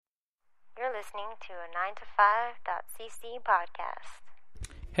You're listening to a 9to5.cc podcast.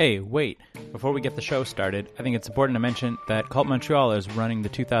 Hey, wait. Before we get the show started, I think it's important to mention that Cult Montreal is running the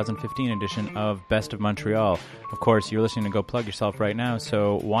 2015 edition of Best of Montreal. Of course, you're listening to Go Plug Yourself right now,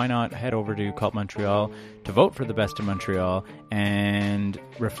 so why not head over to Cult Montreal to vote for the Best of Montreal and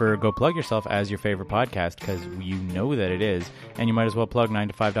refer Go Plug Yourself as your favorite podcast, because you know that it is. And you might as well plug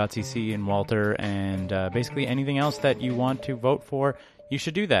 9to5.cc and Walter and basically anything else that you want to vote for. You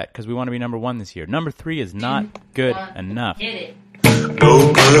should do that, because we want to be number 1 this year. Number 3 is not good enough. Hit it.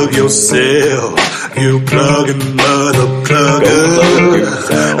 Go plug yourself, you plugging mother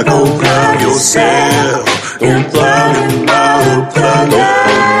plugger. Go plug yourself, you plugging mother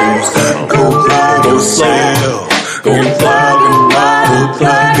plugger. Go plug yourself, you plugging mother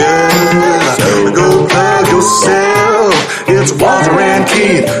plugger. Go plug yourself, it's Walter and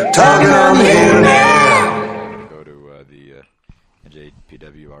Keith talking on the internet. Go to the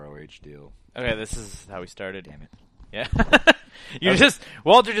NJPW ROH deal. Okay, this is how we started. Damn it. Yeah.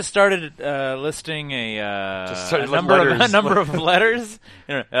 Walter just started listing a number of letters.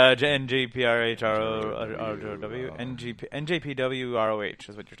 NJPRHROW, NJPWROH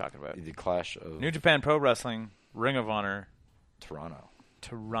is what you're talking about. The Clash of New Japan Pro Wrestling, Ring of Honor, Toronto.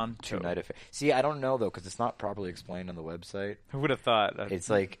 Toronto. See, I don't know though, because it's not properly explained on the website. Who would have thought? It's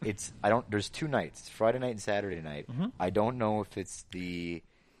like there's 2 nights, Friday night and Saturday night. Mm-hmm. I don't know if it's the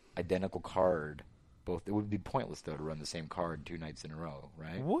identical card. Both. It would be pointless though to run the same card 2 nights in a row,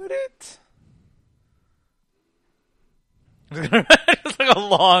 right? Would it? Just like a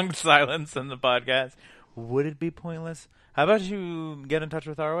long silence in the podcast. Would it be pointless? How about you get in touch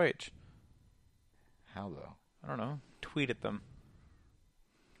with ROH? How though? I don't know. Tweet at them.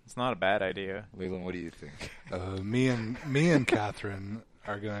 It's not a bad idea. Leighland, what do you think? Me and Catherine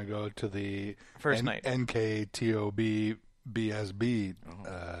are gonna go to the First night NKTOB BSB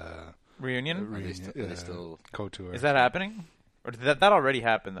reunion. Are they still co-tour? Is that happening? Or did that already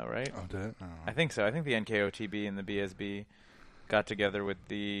happened though, right? Oh, did it? Oh. I think so. I think the NKOTB and the BSB got together with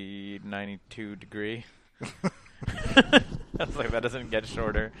the 92 degree. I was like, that doesn't get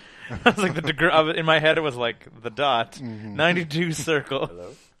shorter. I was like, the degree in my head it was like the dot. 92 circle.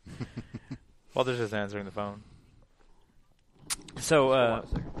 Hello? Walter's just answering the phone. So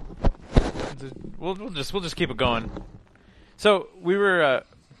we'll just keep it going. So we were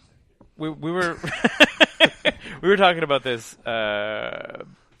we were we were talking about this, the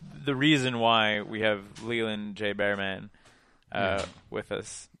reason why we have Leighland J. Bearman with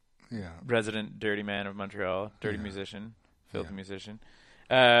us. Yeah. Resident dirty man of Montreal, dirty musician, filthy musician.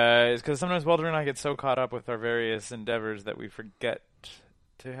 Is because sometimes Walter and I get so caught up with our various endeavors that we forget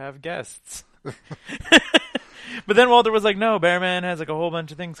to have guests. But then Walter was like, no, Bearman has like a whole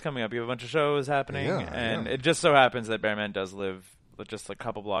bunch of things coming up. You have a bunch of shows happening. And it just so happens that Bearman does live just a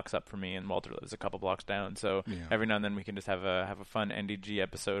couple blocks up from me, and Walter lives a couple blocks down. So every now and then we can just have a fun NDG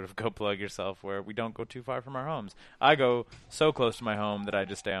episode of Go Plug Yourself where we don't go too far from our homes. I go so close to my home that I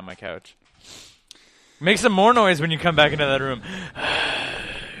just stay on my couch. Make some more noise when you come back into that room.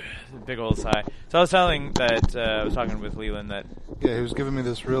 Big old sigh. So I was telling that I was talking with Leighland that he was giving me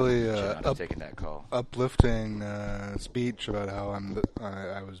this really taking that call. uplifting speech about how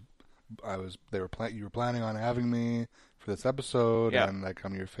you were planning on having me for this episode, and like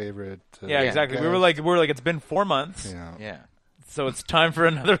I'm your favorite. Exactly. Guest. We were like, it's been 4 months. Yeah. So it's time for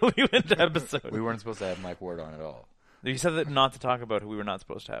another Leighland episode. We weren't supposed to have Mike Ward on at all. You said that not to talk about who we were not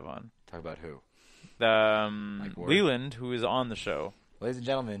supposed to have on. Talk about who? Leighland, who is on the show. Ladies and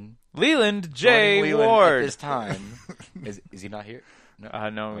gentlemen, Leighland J. Leighland Ward. at this time. Is he not here? No,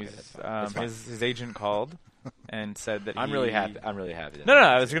 Okay, he's his agent called and said that I'm really happy. I'm really happy. No,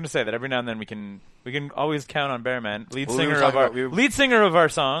 I was going to say that every now and then we can always count on Bearman, lead singer of our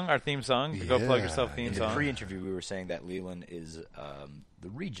song, our theme song, the Go Plug Yourself theme In song. the pre-interview, we were saying that Leighland is the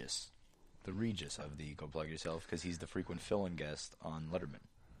Regis of the Go Plug Yourself, because he's the frequent fill-in guest on Letterman.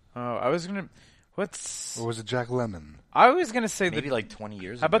 Oh, I was gonna. Or was it Jack Lemmon? I was gonna say maybe like 20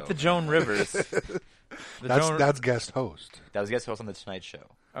 years ago. How about the Joan Rivers? That's guest host. That was guest host on the Tonight Show.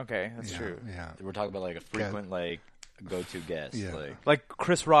 Okay, that's true. Yeah. We're talking about like a frequent go-to guest. Yeah. Like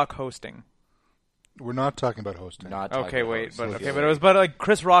Chris Rock hosting. We're not talking about hosting. But it was like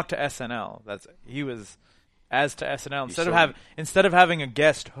Chris Rock to SNL. He was as to SNL. Instead of having a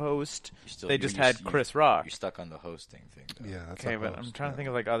guest host, they just had Chris Rock. You're stuck on the hosting thing, though. Yeah, that's okay, but I'm trying to think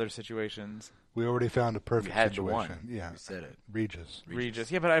of like other situations. We already found a perfect situation. One. Yeah, you said it. Regis.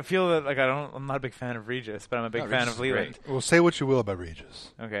 Yeah, but I feel that I'm not a big fan of Regis, but I'm a big fan of Leighland. Well, say what you will about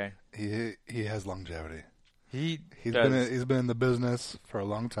Regis. Okay. He has longevity. He's been in the business for a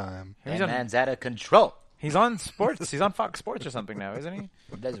long time. That man's out of control. He's on sports. He's on Fox Sports or something now, isn't he?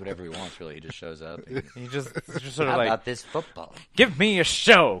 He does whatever he wants, really. He just shows up. He just sort of How like, about this football? give me a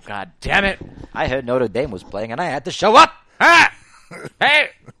show, god damn it. I heard Notre Dame was playing, and I had to show up. Ah! Hey!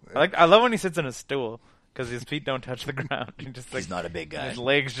 I love when he sits on a stool because his feet don't touch the ground. He just, He's not a big guy. His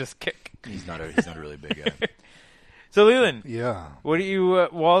legs just kick. He's not a really big guy. So, Leighland, Yeah. what do you,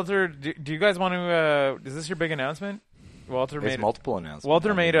 Walter? Do you guys want to? Is this your big announcement? Walter There's made multiple announcements.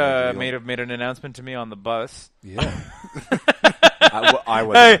 Walter I made mean, made an announcement to me on the bus. Yeah. I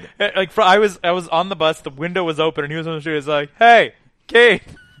was. I was on the bus. The window was open, and he was on the street. He was like, "Hey,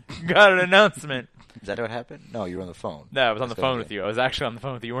 Keith, got an announcement." Is that what happened? No, you were on the phone. No, I was on the phone with you. I was actually on the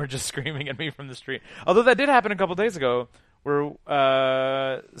phone with you. You weren't just screaming at me from the street. Although that did happen a couple days ago, where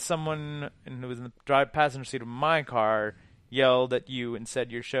someone who was in the passenger seat of my car yelled at you and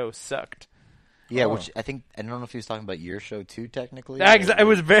said your show sucked. Yeah, which I don't know if he was talking about your show too, technically. It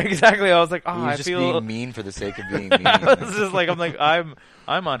was very exactly. I was like, oh, He was I just feel being mean for the sake of being mean. I was just like, I'm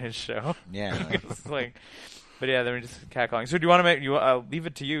on his show. Yeah. It's like, but yeah, then we just catcalling. So do you want to make? I'll leave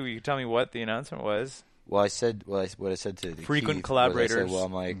it to you. You can tell me what the announcement was. Well, I said what I said to the Frequent Keith collaborators. Was I said, well,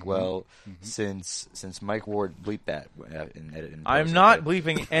 I'm like, since Mike Ward bleeped that in edit. In I'm post, not okay.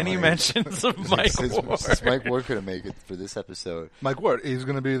 bleeping any mentions of Mike Ward. Since Mike Ward couldn't make it for this episode, Mike Ward, he's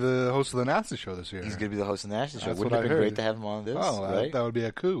going to be the host of the Nasty Show this year. he's going to be the host of the National Show. That's Wouldn't what it have I been heard. great to have him on this? Oh, right? that would be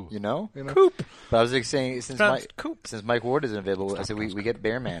a coup. You know? Coop. But I was like saying, since Coop. Mike Ward isn't available, I said we get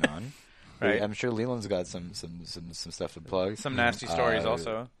Bearman on. Right. I'm sure Leighland's got some stuff to plug. Some nasty stories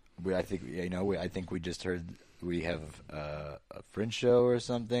also. I think I think we just heard we have a Fringe show or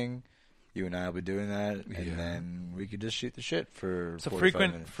something. You and I will be doing that, and then we could just shoot the shit for. So 45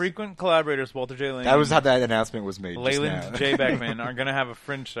 minutes. frequent collaborators, Walter J. Lane. That was how that announcement was made. Leighland J. Beckman are going to have a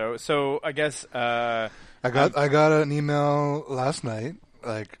Fringe show. So I guess I got an email last night,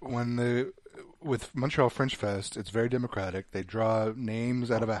 like with Montreal Fringe Fest, it's very democratic. They draw names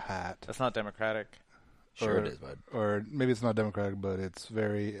out of a hat. that's not democratic. Sure it is, bud. Or maybe it's not democratic, but it's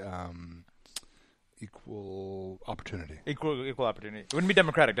very equal opportunity. Equal opportunity. It wouldn't be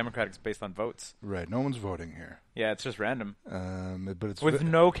democratic. Democratic's based on votes. Right. No one's voting here. Yeah, it's just random. But it's With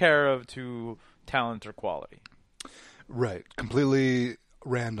no care to talent or quality. right. Completely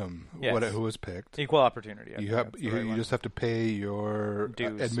random. Yes. Who was picked. Equal opportunity. You just have to pay your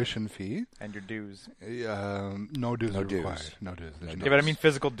Dues. admission fee. and your dues. No dues are dues. required. No dues. There's Yeah, but I mean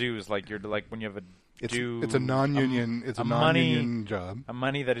physical dues, like when you have a due. It's a non-union. It's a non-union job. A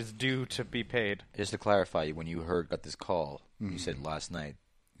money that is due to be paid. Just to clarify, when you got this call, you said last night.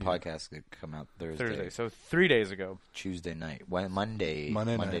 Podcast could come out Thursday. So 3 days ago. Tuesday night. Monday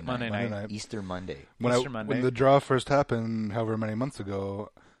night. Easter Monday. Monday. When the draw first happened, however many months ago,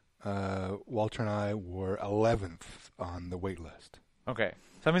 Walter and I were 11th on the wait list. Okay.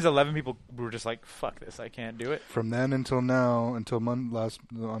 So that means 11 people were just like, fuck this, I can't do it. From then until now, until on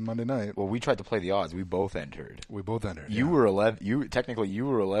Monday night, Well, we tried to play the odds. We both entered. we both entered. You were 11. You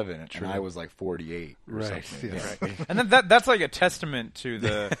were 11, True. and I was like 48 or Right, something. yes. Yeah. And then that's like a testament to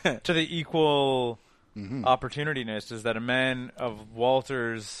the equal opportunityness, is that a man of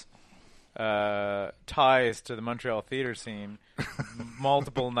Walter's ties to the Montreal theater scene,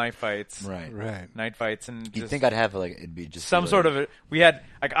 multiple night fights, Right. night fights, and You'd just think I'd have it'd be just some sort of we had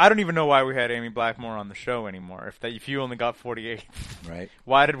like I don't even know why we had Amy Blackmore on the show anymore. If you only got 48, right.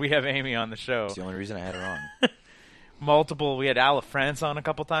 why did we have Amy on the show? It's the only reason I had her on. Multiple. We had Ala France on a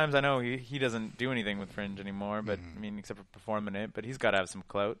couple times. I know he doesn't do anything with Fringe anymore, but I mean, except for performing it. But he's got to have some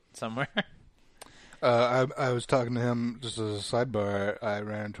clout somewhere. I was talking to him just as a sidebar. I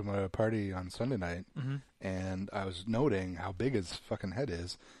ran into him at a party on Sunday night, and I was noting how big his fucking head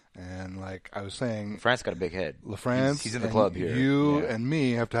is. And like I was saying, France got a big head. LaFrance, he's in the and club here. You Yeah. and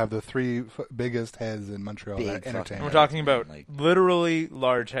me have to have the three biggest heads in Montreal Big that fucking entertain. And we're head. talking about Like- literally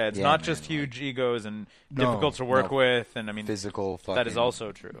large heads, Yeah, not man, just huge egos and No, difficult to work no. with. And I mean, Physical. Fucking, that is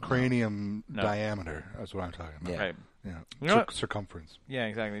also true. Cranium No. diameter. That's what I'm talking about. Yeah. Right. Yeah. You know what? Circumference. Yeah,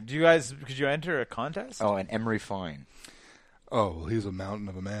 exactly. Could you enter a contest? Oh, and Emery Fine. Oh, well, he's a mountain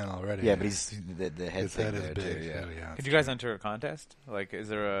of a man already. Yeah, but he's the head his thing head is there, big. Too, yeah. Yeah, Could you guys enter a contest? Like, is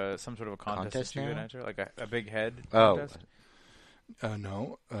there some sort of a contest Contest that you could now? enter? Like a big head Oh. contest?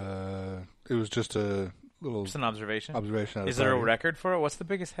 No. It was just a little Just an observation. observation. At Is a there a party. record for it? What's the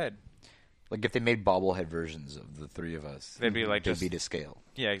biggest head? Like if they made bobblehead versions of the three of us, They'd be like they'd just be to scale.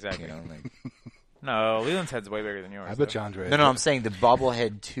 yeah, exactly. You know, like No, Leland's head's way bigger than yours. I bet though. John Dre. no, I'm saying the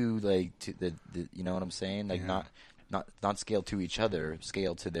bobblehead to the you know what I'm saying? Like Yeah. not scale to each other,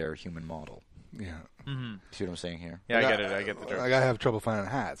 scale to their human model. Yeah. Mhm. See what I'm saying here? Yeah, I get it. I get the joke. Like I have trouble finding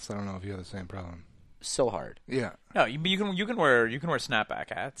hats. I don't know if you have the same problem. so hard. Yeah. No, you can wear snapback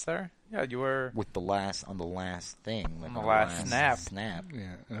hats there. Yeah, you wear With the last thing, like On the last snap.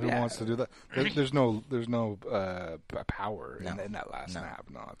 Yeah. And who Yeah. wants to do that? There's no power No. in that last No. snap.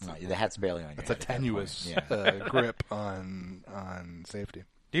 No, it's No, the hat's barely on your it's head a at that tenuous point. Yeah. grip on safety.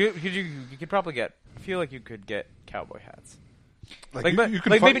 you could probably get. I feel like you could get cowboy hats. Like, Like, but you can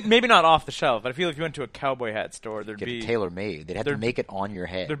like find- maybe not off the shelf. But I feel if you went to a cowboy hat store, there'd Get be it tailor made. They'd have to there'd- make it on your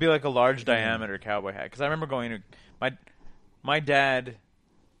head. there'd be like a large diameter cowboy hat. Because I remember going to my dad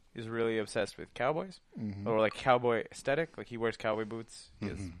is really obsessed with cowboys or like cowboy aesthetic. Like he wears cowboy boots. He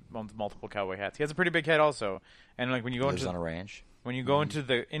has multiple cowboy hats. He has a pretty big head also. And like when you go Lives into on a ranch. when you go into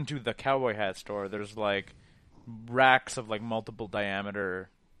the cowboy hat store, there's like racks of like multiple diameter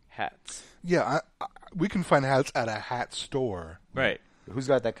hats. Yeah, we can find hats at a hat store. Right. Who's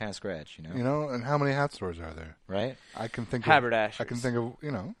got that kind of scratch? You know, You know, and how many hat stores are there? right? I can think Haberdashers. I can think of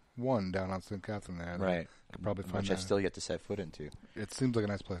one down on St. Catherine there. that Right. I could probably find Which that. I've still yet to set foot into. It seems like a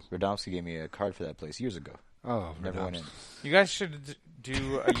nice place. Radomski gave me a card for that place years ago. Oh, Never went in. You guys should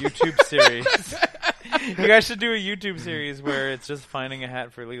do a YouTube series. You guys should do a YouTube series where it's just finding a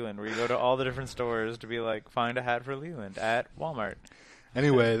hat for Leighland, where you go to all the different stores to be like, find a hat for Leighland at Walmart.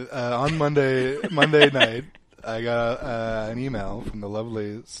 Anyway, on Monday night, I got an email from the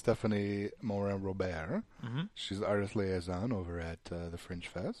lovely Stephanie Morin-Robert. She's the artist liaison over at the Fringe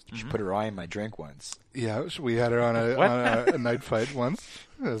Fest. She put her eye in my drink once. Yeah, we had her on a night fight once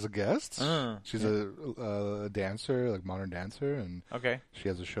as a guest. She's a dancer, like modern dancer, and Okay. she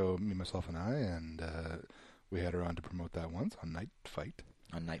has a show, Me, Myself, and I, and we had her on to promote that once on Night Fight.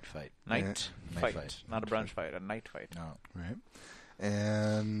 On Night Fight. Night Night fight. fight. Not a brunch fight, a night fight. No. Right.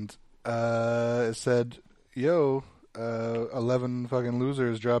 And it said, yo, 11 fucking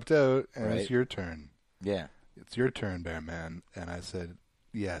losers dropped out, and Right. it's your turn. Yeah. It's your turn, Bearman. And I said,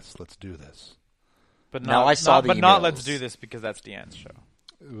 yes, let's do this. But Now, not, I saw not, the but not emails. let's do this because that's Deanne's show.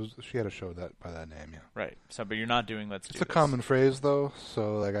 She had a show that by that name, yeah. Right. So, but you're not doing let's do It's this. a common phrase, though,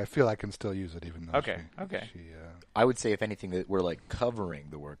 so like I feel I can still use it, even though Okay, okay. she I would say, if anything, that we're like covering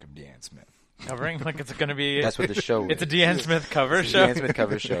the work of Deanne Smith. Covering like it's going to be. That's what the show It's a is. Deanne Smith cover show. Deanne Smith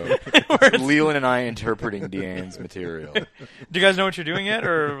cover show. Where it's- Leland and I interpreting Deanne's material. Do you guys know what you're doing yet,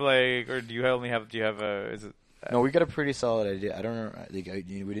 or do you only have? Do you have a? Is it? No, we got a pretty solid idea. I don't know. We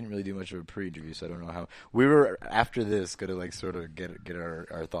didn't really do much of a pre-interview, so I don't know how. We were after this gonna like sort of get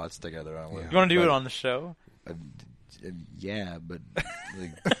our thoughts together on. What, You want to do it on the show? Yeah, but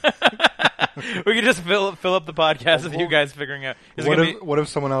like, We could just fill up the podcast with you guys figuring out. Is it what gonna if what if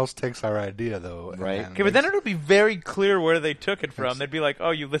someone else takes our idea though? Right. and Okay, but then it'll be very clear where they took it from. They'd be like, "Oh,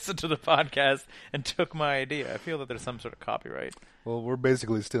 you listened to the podcast and took my idea." I feel that there's some sort of copyright. well, we're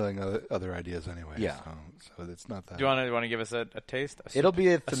basically stealing other ideas anyway. Yeah. So it's not that. Do you want to give us a taste? it'll be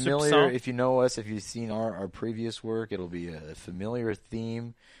a soup familiar. song? If you know us, if you've seen our previous work, it'll be a familiar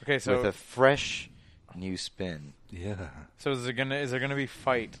theme Okay, with so a fresh new spin. Yeah, is there gonna be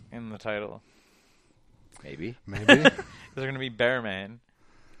fight in the title? Maybe. maybe. Is there gonna be Bearman?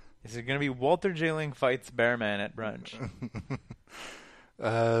 Is it gonna be Walter Jailing fights Bearman at brunch?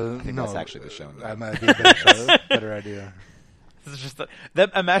 I think that's actually the show now. That might be a better idea. This is just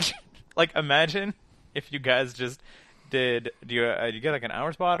imagine if you guys just did. Do you get like an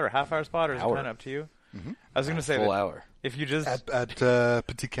hour spot or a half hour spot, or is it Hour. kind of up to you? I was gonna say Full that hour. if you just At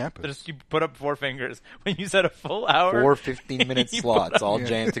Petit Campus. just you put up 4 fingers when you said a full hour. 4 15-minute You slots, put all Yeah.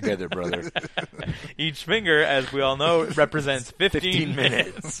 jammed together, brother. Each finger, as we all know, represents 15 15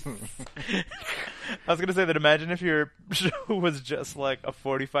 minutes. I was going to say that imagine if your show was just like a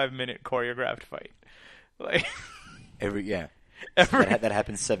 45-minute choreographed fight. Like, Every every, that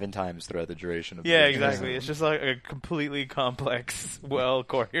happens 7 times throughout the duration of the yeah, show. exactly. It's just like a completely complex, well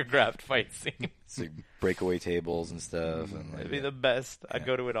choreographed fight scene. So breakaway tables and stuff, and It'd be the best. I'd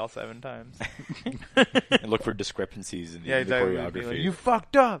go to it all 7 times. and look for discrepancies in the, Yeah, in the exactly. It'd be choreography. like, you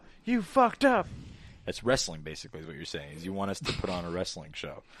fucked up. You fucked up. That's wrestling, basically, is what you're saying. Is you want us to put on a wrestling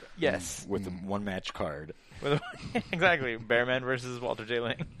show Yes. with a 1-match card. Exactly. Bearman versus Walter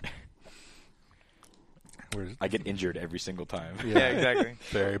Jailing. I get injured every single time. Yeah, exactly.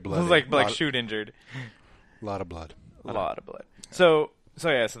 Very It bloody. was like lot, shoot injured. lot of blood. A lot of blood. So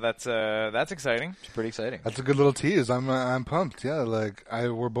that's exciting. It's pretty exciting. That's a good little tease. I'm pumped. Yeah, like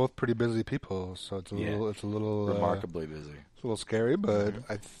we're both pretty busy people, so it's a Yeah. little Remarkably busy. it's a little scary, but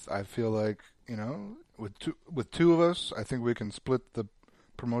I feel like with two of us, I think we can split the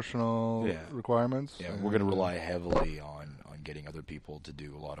promotional Yeah. requirements. Yeah, and, we're going to rely heavily on getting other people to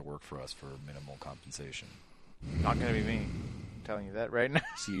do a lot of work for us for minimal compensation. Not gonna be me. I'm telling you that right now.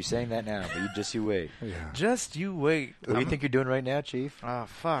 See, you're saying that now, but you wait. Yeah. Just you wait. What do you think you're doing right now, Chief? Oh,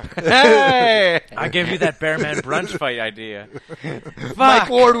 fuck. Hey! I gave you that Bearman brunch fight idea. Fuck! Mike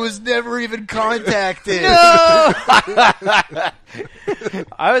Ward was never even contacted. No!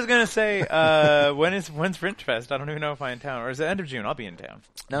 I was going to say, when's Fringe Fest? I don't even know if I'm in town. Or is it end of June? I'll be in town.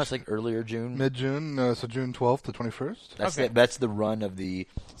 No, it's like earlier June. Mid-June, so June 12th to 21st. That's the run of the...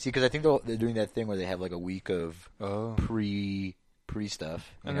 See, because I think they're doing that thing where they have like a week of pre stuff.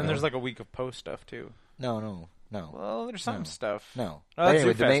 And then there's like a week of post stuff, too. No. Well, there's some stuff. No. Oh, that's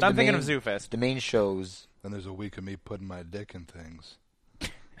anyway, Zoo Fest. I'm thinking of Zoo Fest. The main shows... Then there's a week of me putting my dick in things.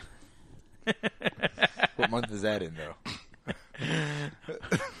 What month is that in, though?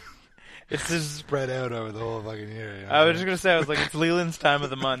 It's just Spread out over the whole fucking year. You know? I was just gonna say, I was like, it's Leiland's time of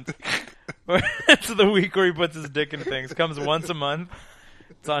the month. It's the week where he puts his dick in things. Comes once a month.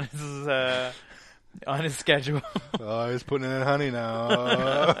 It's on his schedule. Oh, he's putting in honey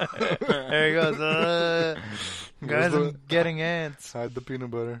now. There he goes. Guys, I'm getting ants. Hide the peanut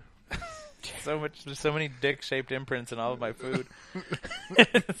butter. There's so many dick-shaped imprints in all of my food.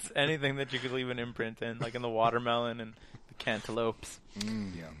 It's anything that you could leave an imprint in, like in the watermelon and the cantaloupes.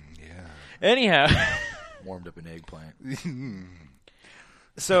 Yeah. Anyhow. Warmed up an eggplant.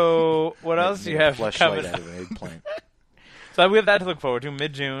 So, what else do you have coming? Fleshlight out of an eggplant. So we have that to look forward to.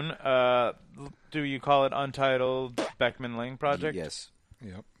 Mid-June. Do you call it Untitled Beckman Lane Project? Yes.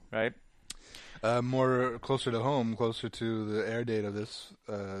 Yep. Right? More closer to home, closer to the air date of this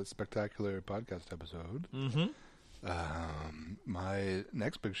spectacular podcast episode. Mm-hmm. My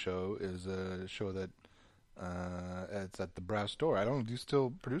next big show is a show that it's at the Brass Door. I don't. Do you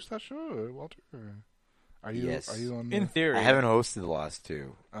still produce that show, Walter? Or are you? Yes. Are you on? In theory. I haven't hosted the last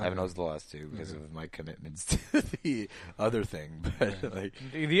two. I haven't Okay. hosted the last two because of my commitments to the other thing. But like,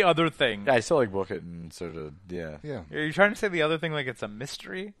 The other thing. I still like book it and sort of Yeah. Are you trying to say the other thing like it's a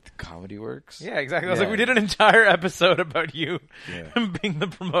mystery? Comedy works. Yeah, exactly. I was Yeah. like, we did an entire episode about you being the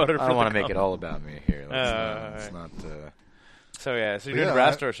promoter for I don't want to make it all about me here. It's not. So you're But doing a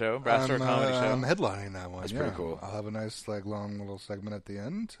Brass Door show, Brass Door I'm, comedy show. I'm headlining that one. That's yeah. pretty cool. I'll have a nice, long little segment at the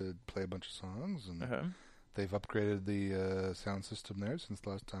end to play a bunch of songs, and they've upgraded the sound system there since the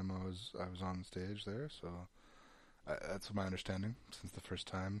last time I was on stage there. So that's my understanding. Since the first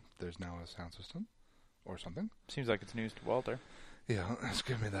time, there's now a sound system or something. Seems like it's news to Walter. Yeah, it's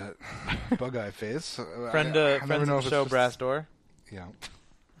giving me that bug eye face. Friend of the show, Brass Door. Yeah,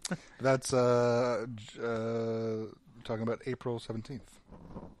 that's talking about April 17th.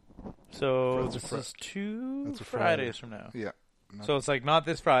 So That's this is two that's a Fridays from now. Yeah. So it's like not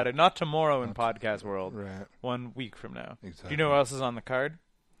this Friday, not tomorrow in podcast world. Right. 1 week from now. Exactly. Do you know what else is on the card?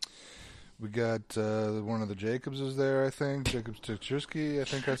 We got one of the Jacobs is there, I think. Jacobs Tuchersky, I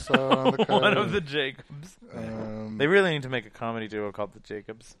think I saw on the card. One of the Jacobs. They really need to make a comedy duo called the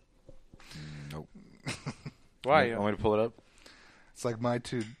Jacobs. Nope. Why? You want me to pull it up? It's like my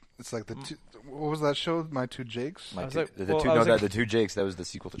two. It's like the two. What was that show? My Two Jakes. The two Jakes. That was the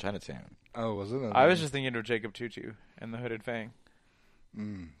sequel to Chinatown. Oh, was it? I was just thinking of Jacob Tutu and the Hooded Fang.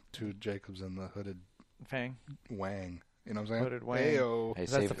 Two Jacobs and the Hooded Fang. Wang. You know what I'm saying? Hooded Wang. Hey-o. Hey,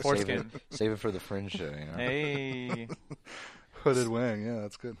 That's the foreskin. Save it for the Fringe show. You know. Hey. Hooded Wang. Yeah,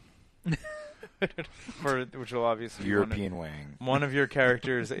 that's good. Which will obviously European Wang. One of your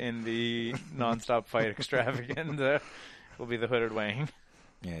characters in the nonstop fight extravaganza will be the Hooded Wang.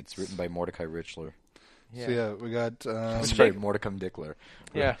 Yeah, it's written by Mordecai Richler. Yeah. So yeah, we got. Sorry, Mordecai Dickler.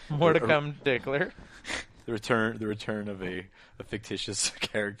 Yeah, Mordecai Dickler. The return of a fictitious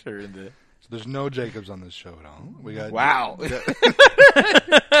character in the. So there's no Jacobs on this show at all. We got. Wow.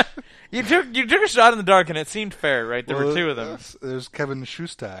 You took a shot in the dark and it seemed fair, right? There were two of them. There's Kevin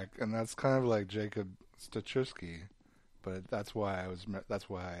Shustak, and that's kind of like Jacob Stachersky, but that's why I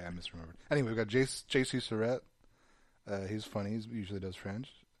misremembered. Anyway, we got J.C. Surratt. He's funny. He usually does French.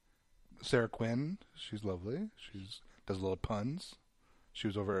 Sarah Quinn. She's lovely. Does little puns. She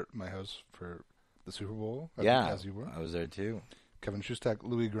was over at my house for the Super Bowl. As you were. I was there too. Kevin Shustak,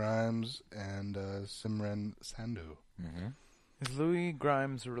 Louis Grimes, and Simran Sandhu. Mm-hmm. Is Louis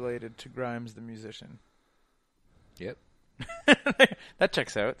Grimes related to Grimes the musician? Yep. That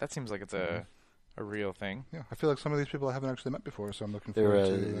checks out. That seems like it's a real thing. Yeah, I feel like some of these people I haven't actually met before, so I'm looking They're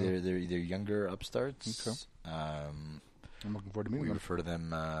forward to. they're younger upstarts. Okay. I'm looking forward to meeting We them. refer to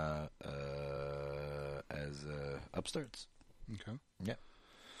them as upstarts. Okay. Yeah.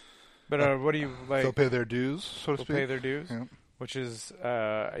 But what do you like? They'll pay their dues, so to They'll speak. pay their dues, Yeah. which is,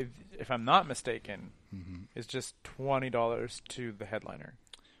 if I'm not mistaken, is just $20 to the headliner.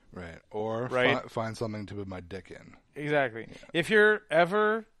 Right. Or Right. find something to put my dick in. Exactly. Yeah. If you're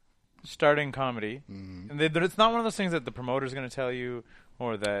ever starting comedy, and it's not one of those things that the promoter's going to tell you,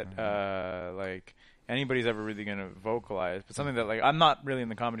 or that like anybody's ever really going to vocalize. But something that like I'm not really in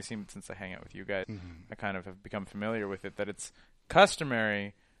the comedy scene since I hang out with you guys. I kind of have become familiar with it. That it's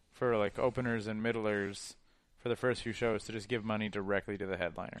customary for like openers and middlers for the first few shows to just give money directly to the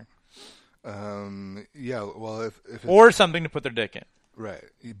headliner. Yeah, well, if it's, or something to put their dick in. Right.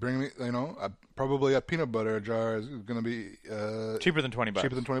 You bring me, probably a peanut butter jar is going to be cheaper than $20.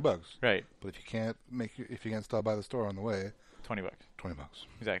 Cheaper than $20. Right. But if you can't stop by the store on the way, $20. $20.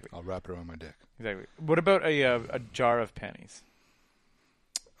 Exactly. I'll wrap it around my dick. Exactly. What about a jar of pennies?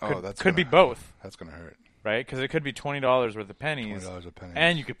 That could be both. That's going to hurt. Right? Because it could be $20 worth of pennies. $20 of pennies.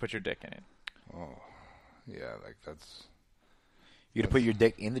 And you could put your dick in it. Oh, yeah, like that's... You gonna put your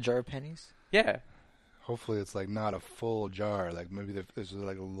dick in the jar of pennies? Yeah. Hopefully it's like not a full jar. Like maybe there's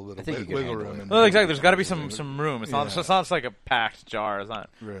like a little bit of wiggle room. Well, exactly. There's got to be some room. It's not just like a packed jar. It's not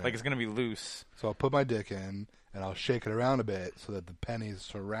like it's gonna be loose. So I'll put my dick in and I'll shake it around a bit so that the pennies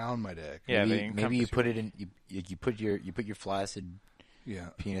surround my dick. Yeah. Maybe you put it in. You put your flaccid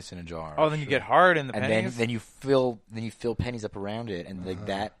penis in a jar. Oh, then you get hard in the pennies. And then you fill pennies up around it, and like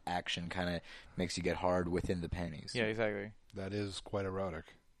that action kind of makes you get hard within the pennies. Yeah, exactly. That is quite erotic.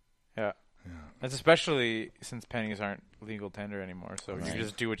 Yeah. Yeah. That's especially since pennies aren't legal tender anymore, so you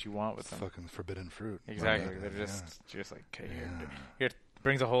just do what you want with them. Fucking forbidden fruit. Exactly. They're just like, okay, here it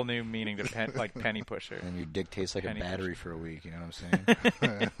brings a whole new meaning to like penny pusher. And your dick tastes like penny a battery for a week, you know what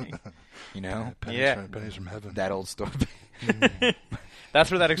I'm saying? You know? Pennies from heaven. That old story. That's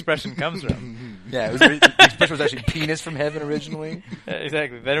where that expression comes from. Yeah, the expression was actually penis from heaven originally.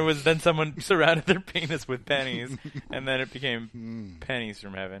 Exactly. Then someone surrounded their penis with pennies, and then it became pennies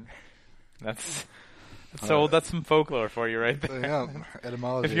from heaven. That's some folklore for you right there. Yeah,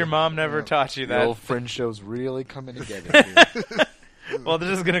 etymology. If your mom never taught you that. The old Fringe show's really coming together. Well, they're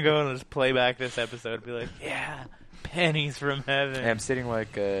just going to go and just play back this episode and be like, yeah, pennies from heaven. Hey, I'm sitting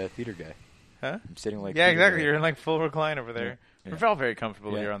like a theater guy. Huh? I'm sitting like exactly. Guy. You're in like full recline over there. Yeah. We're all very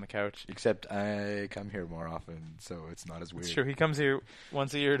comfortable here on the couch. Except I come here more often, so it's not as weird. It's true. He comes here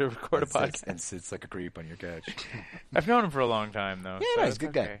once a year to record a podcast. And sits like a creep on your couch. I've known him for a long time, though. Yeah, he's a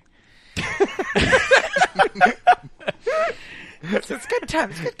good guy. It's good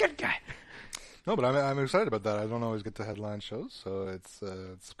time. It's a good guy. No, but I'm excited about that. I don't always get to headline shows, so it's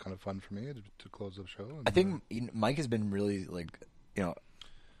kind of fun for me to close the show. I think Mike has been really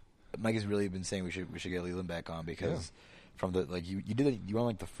Mike has really been saying we should get Leighland back on because from the you were on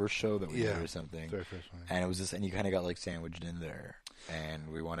like the first show that we did or something, very first one, and it was just and you kind of got like sandwiched in there,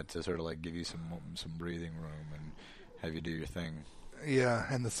 and we wanted to sort of like give you some breathing room and have you do your thing. Yeah,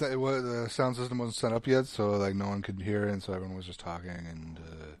 and the sound system wasn't set up yet, so like no one could hear it, and so everyone was just talking, and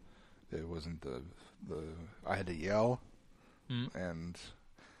it wasn't the I had to yell, and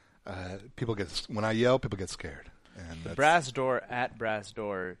when I yell, people get scared. And the brass door at brass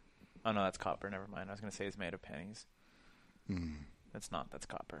door. Oh no, that's copper. Never mind. I was going to say it's made of pennies. That's not. That's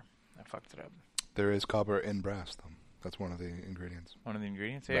copper. I fucked it up. There is copper in brass, though. That's one of the ingredients. One of the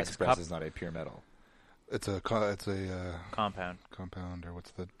ingredients. Yeah, brass is not a pure metal. It's a compound. Compound, or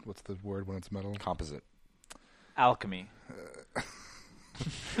what's the word when it's metal? Composite. Alchemy.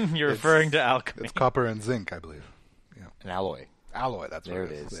 You're referring to alchemy. It's copper and zinc, I believe. Yeah. An alloy. Alloy. That's there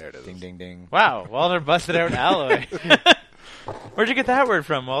what it is. There it is. Ding, ding, ding. Wow, Walter busted out alloy. Where'd you get that word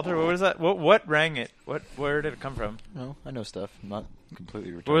from, Walter? What was that? What rang it? Where did it come from? No, I know stuff. I'm not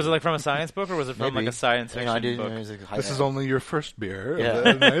completely retarded. Was it like from a science book, or was it from like a science fiction book? This is only your first beer. Yeah. Of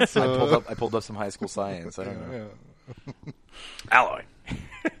the night, so. I pulled up some high school science. I don't know. Yeah. Alloy.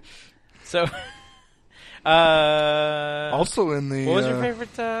 So, also in the. What was your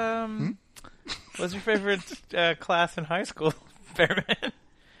favorite? What was your favorite class in high school, Bearman?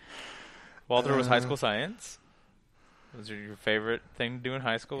 Walter was high school science. Was your favorite thing to do in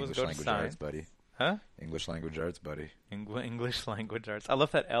high school? English was go to language science, arts, buddy. Huh? English language arts, buddy. English language arts. I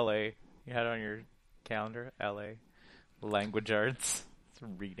love that LA you had on your calendar. LA language arts. It's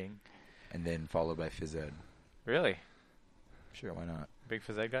reading. And then followed by phys ed. Really? Sure, why not? Big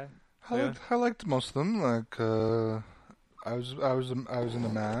phys ed guy. I liked most of them. Like I was into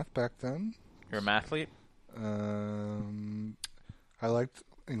math back then. You're a mathlete? I liked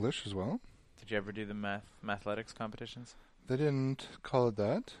English as well. Did you ever do the mathletics competitions? They didn't call it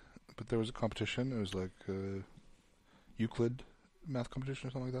that, but there was a competition. It was like Euclid math competition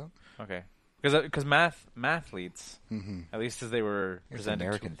or something like that. Okay. Because mathletes, at least as they were presented. It's an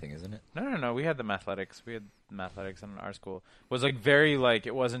American thing, isn't it? No. We had the mathletics. We had mathletics in our school. It was like very like,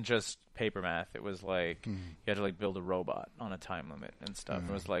 it wasn't just paper math. It was like you had to like build a robot on a time limit and stuff.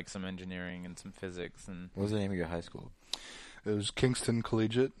 It was like some engineering and some physics. And what was the name of your high school? It was Kingston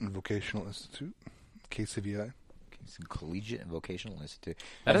Collegiate and Vocational Institute, KCVI. Kingston Collegiate and Vocational Institute.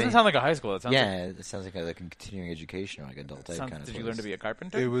 That doesn't sound like a high school. It sounds it sounds like a continuing education or like adult type kind of Did place. you learn to be a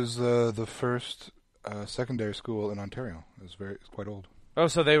carpenter? It was the first secondary school in Ontario. It's quite old. Oh,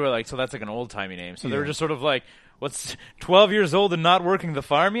 so they were like, so that's like an old-timey name. So they were just sort of like, what's 12 years old and not working the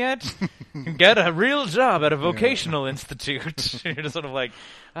farm yet? Get a real job at a vocational institute. You're just sort of like,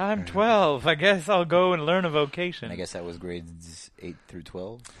 I'm 12. I guess I'll go and learn a vocation. And I guess that was grades 8 through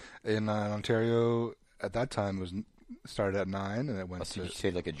 12. In Ontario, at that time, it was started at 9, and it went So to... did you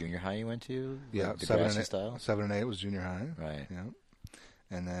say like a junior high you went to? Yeah, Like the 7 Grassy and 8, style? 7 and 8 was junior high. Right. Yeah.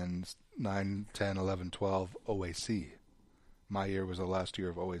 And then 9, 10, 11, 12, OAC. My year was the last year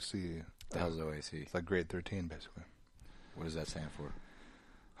of OAC. The hell's OAC? It's like grade 13, basically. What does that stand for?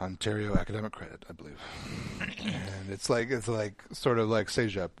 Ontario Academic Credit, I believe. And it's like sort of like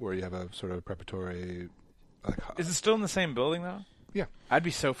CEGEP, where you have a sort of preparatory... Is it still in the same building, though? Yeah. I'd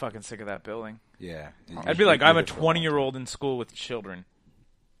be so fucking sick of that building. Yeah. I'd be like, I'm a 20-year-old in school with children.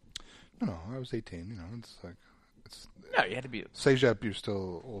 No, I was 18, you know, it's like... No, you had to be... CEGEP, you're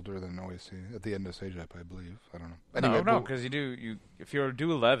still older than OAC. At the end of CEGEP, I believe. I don't know. Anyway, No, because if you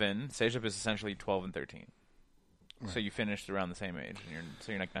do 11, CEGEP is essentially 12 and 13. Right. So you finished around the same age. And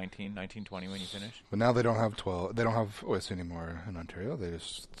you're like 19, 20 when you finish. But now they don't have 12. They don't have OAC anymore in Ontario. They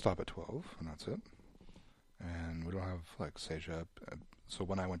just stop at 12, and that's it. And we don't have, like, CEGEP. So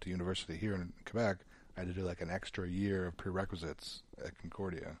when I went to university here in Quebec, I had to do, like, an extra year of prerequisites at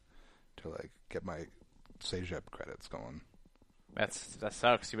Concordia to, like, get my CEGEP credits going. That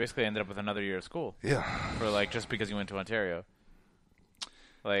sucks. You basically ended up with another year of school. Yeah. For like just because you went to Ontario.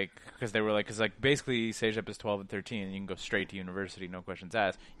 Like because they were like basically CEGEP is 12 and 13 and you can go straight to university, no questions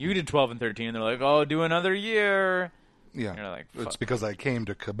asked. You did 12 and 13 and they're like, "Oh, do another year." Yeah. And you're like, fuck. It's because I came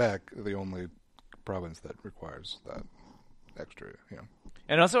to Quebec, the only province that requires that extra, you know.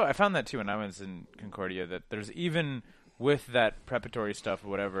 And also I found that too when I was in Concordia that there's even with that preparatory stuff or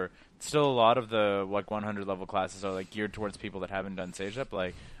whatever, still a lot of the like 100 level classes are like geared towards people that haven't done CEGEP.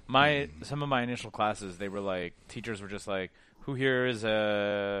 Like some of my initial classes, they were like teachers were just like, "Who here is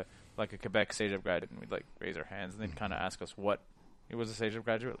a Quebec CEGEP graduate?" And we'd like raise our hands and they'd kind of ask us what it was a CEGEP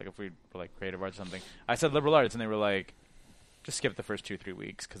graduate, like if we were like creative arts or something. I said liberal arts, and they were like, "Just skip the first 2-3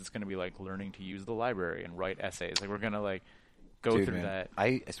 weeks because it's going to be like learning to use the library and write essays. Like we're gonna like go Dude, through man, that."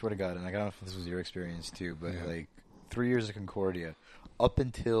 I swear to God, and I don't know if this was your experience too, but Yeah. like 3 years of Concordia, up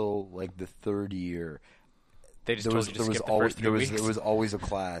until like the third year, They just told you to skip the first 3 weeks. There was always a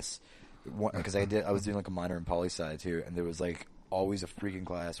class because I was doing like a minor in poli-sci too, and there was like always a freaking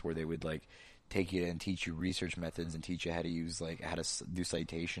class where they would like take you and teach you research methods and teach you how to use like how to do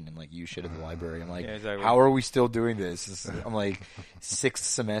citation and like use shit in the library. I'm like, Yeah, exactly. how are we still doing this? I'm like 6th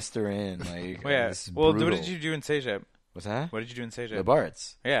semester in. Like, Well, yeah. this is Well, brutal. what did you do in CEGEP? What's that? What did you do in CEGEP? Liberal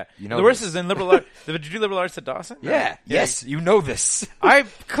arts. Yeah. You know the worst this. is in liberal arts. Did you do liberal arts at Dawson? Yeah. Yes, you know this. I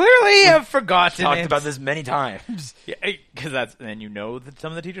clearly have forgotten Talked it. about this many times. Yeah, because and you know that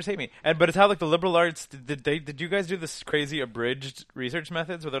some of the teachers hate me. But it's how like the liberal arts did you guys do this crazy abridged research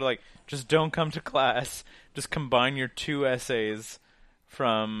methods where they're like, just don't come to class, just combine your 2 essays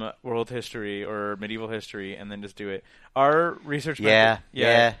from world history or medieval history and then just do it. Our research method,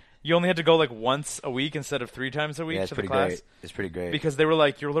 Yeah. you only had to go like once a week instead of 3 times a week Yeah, it's to the pretty class. great. It's pretty great. Because they were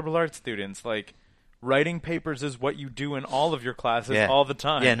like, you're liberal arts students, like writing papers is what you do in all of your classes Yeah. all the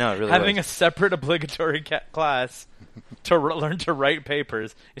time. Yeah, no, it really Having was. a separate obligatory class to learn to write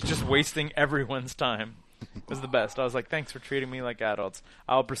papers is just wasting everyone's time. It was the best. I was like, thanks for treating me like adults.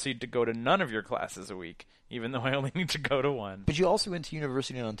 I'll proceed to go to none of your classes a week, even though I only need to go to one. But you also went to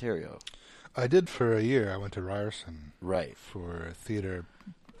university in Ontario. I did for a year. I went to Ryerson. Right. For theater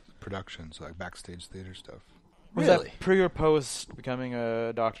productions, like backstage theater stuff. Was Really? that pre or post becoming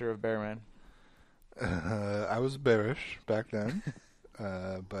a doctor of Bearman? I was bearish back then,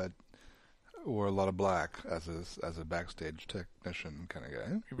 but wore a lot of black as a backstage technician kind of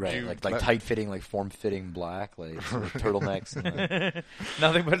guy. Right. Like tight fitting, like form fitting black, like sort of turtlenecks. And,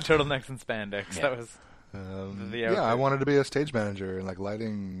 Nothing but turtlenecks and spandex. Yeah. That was the Yeah, outfit. I wanted to be a stage manager and like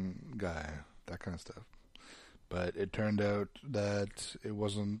lighting guy, that kind of stuff. But it turned out that it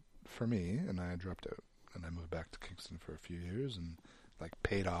wasn't for me, and I dropped out. And I moved back to Kingston for a few years and like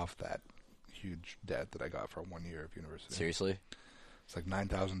paid off that huge debt that I got for 1 year of university. seriously? It's like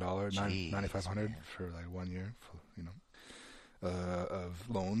 $9,000, Jeez, $9,500 man. for like 1 year, of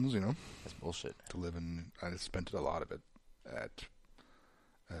loans, That's bullshit. to live in. I spent a lot of it at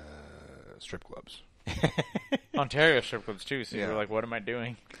strip clubs. Ontario strip clubs too, so you Yeah. were like, what am I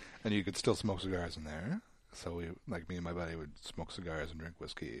doing? And you could still smoke cigars in there. So me and my buddy would smoke cigars and drink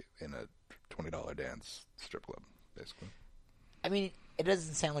whiskey in a $20 dance strip club, basically. I mean, it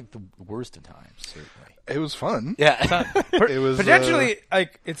doesn't sound like the worst of times. Certainly, It was fun. yeah. It was Potentially,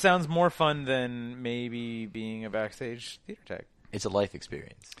 like, it sounds more fun than maybe being a backstage theater tech. It's a life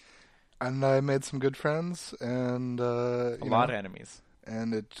experience. And I made some good friends, and A lot of enemies.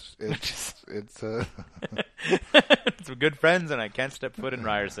 And it's Some good friends, and I can't step foot in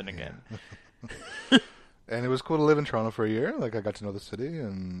Ryerson again. and it was cool to live in Toronto for a year. Like, I got to know the city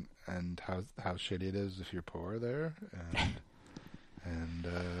and how shitty it is if you're poor there, and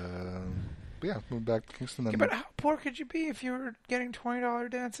yeah, moved back to Kingston. Yeah, but how poor could you be if you were getting $20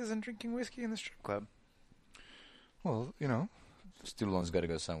 dances and drinking whiskey in the strip club? Well, Student loans got to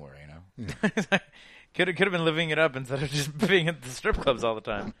go somewhere, Could have been living it up instead of just being at the strip clubs all the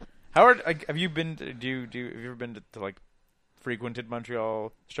time. Howard, have you been? Have you ever been to like frequented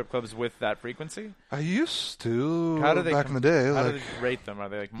Montreal strip clubs with that frequency? I used to. How do they back in the day? How Like, do they rate them? Are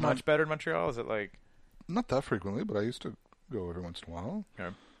they like much better in Montreal? Is it like not that frequently, but I used to go every once in a while.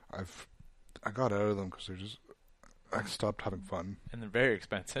 Okay. I got out of them because I stopped having fun. and they're very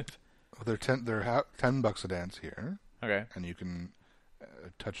expensive? They're $10 a dance here, Okay, and you can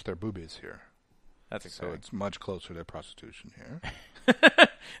touch their boobies here. that's So exciting. it's much closer to prostitution here.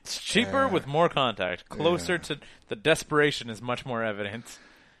 It's cheaper with more contact. Closer Yeah. to the desperation is much more evident.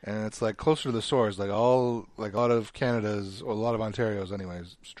 And it's like closer to the source. Like a lot of Canada's, or a lot of Ontario's,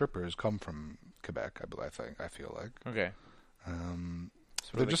 anyways, strippers come from Quebec. I feel like. Okay,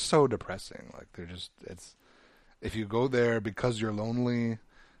 They're just so depressing. Like if you go there because you're lonely,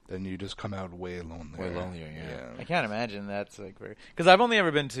 then you just come out way lonelier. Way lonelier, yeah. I can't imagine that's like very, because I've only ever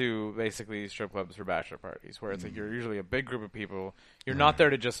been to basically strip clubs for bachelor parties where it's like you're usually a big group of people. You're not there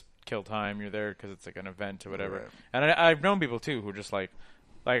to just kill time. You're there because it's like an event or whatever. Right. And I've known people too who are just like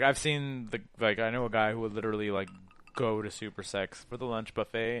I've seen I know a guy who would literally like go to Super Sex for the lunch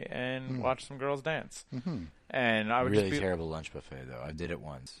buffet and watch some girls dance. Mm-hmm. And I would Really just be terrible lunch buffet, though. I did it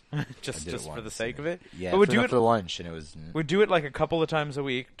once. just I did it for the once, sake of and it. Yeah, but would for, do it for lunch, and it was would do it like a couple of times a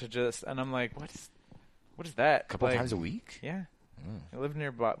week to just, and I'm like, what is that? a couple Like, times a week. Yeah. I live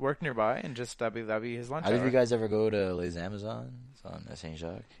nearby, work nearby, and just that'd be his lunch How did hour. you guys ever go to Les Amazons on Saint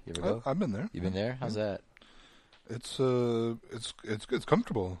Jacques? You ever go? I've been there. You been there? How's that? It's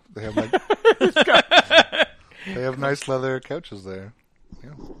comfortable. They have like they have nice leather couches there.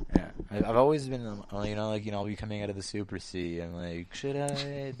 Yeah. Yeah, I've always been, I'll be coming out of the Super C. I'm like, should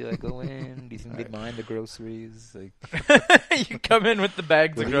I? Do I go in? Do you think they'd mind the groceries? Like, You come in with the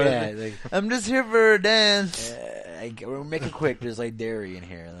bags of groceries. yeah, like, I'm just here for a dance. We'll make it quick. There's like dairy in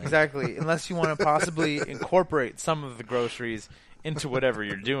here. Like, Exactly. Unless you want to possibly incorporate some of the groceries into whatever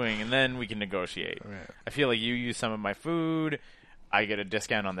you're doing, and then we can negotiate. Right. I feel like you use some of my food. I get a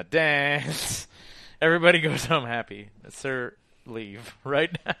discount on the dance. Everybody goes home happy. Sir, leave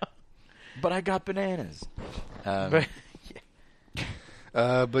right now. But I got bananas. But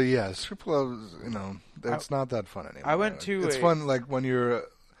But yeah, strip clubs, that's not that fun anymore. I went to It's a- fun like when you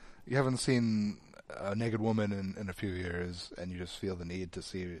haven't seen a naked woman in a few years, and you just feel the need to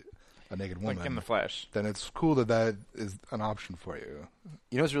see a naked woman like in the flesh. Then it's cool that is an option for you.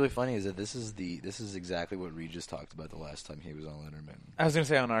 You know what's really funny is that this is exactly what Regis talked about the last time he was on Letterman. I was going to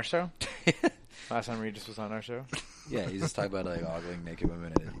say on our show. Last time Regis was on our show. Yeah, he's just talking about like ogling naked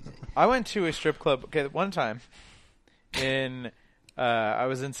women. I went to a strip club. Okay, one time I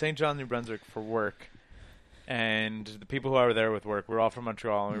was in St. John, New Brunswick for work, and the people who I were there with work were all from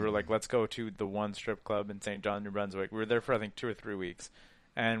Montreal, and we were like, let's go to the one strip club in St. John, New Brunswick. We were there for I think 2 or 3 weeks,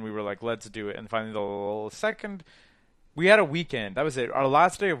 and we were like, let's do it. And finally, the second, we had a weekend. That was it. Our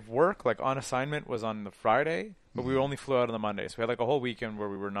last day of work, like on assignment, was on the Friday, but we only flew out on the Monday, so we had like a whole weekend where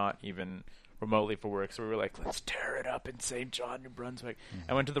we were not even remotely for work. So we were like, let's tear it up in St. John, New Brunswick.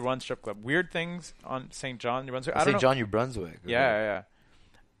 I went to the one strip club. Weird things on St. John, New Brunswick. I don't know. St. John, New Brunswick. Yeah.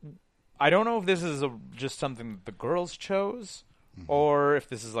 I don't know if this is just something that the girls chose, or if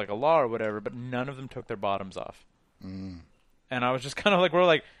this is like a law or whatever. But none of them took their bottoms off, and I was just kind of like,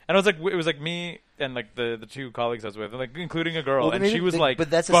 and I was like, it was like me and like the 2 colleagues I was with, and like including a girl, and she was like, but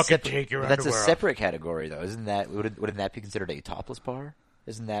that's "Fucking a take your that's a underwear off." separate category though, isn't that? Wouldn't that be considered a topless bar?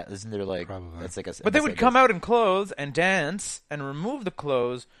 Isn't there like Probably. that's like a? But they would come out in clothes and dance and remove the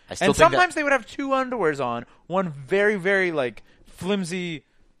clothes, I still and think sometimes they would have 2 underwears on, one very very like flimsy.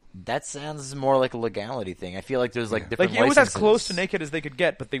 That sounds more like a legality thing. I feel like there's like different. Like it was as licenses. close to naked as they could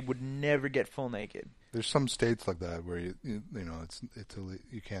get, but they would never get full naked. There's some states like that where you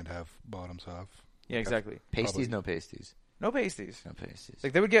you can't have bottoms off. Yeah, exactly. Pasties, no pasties, No pasties. no pasties.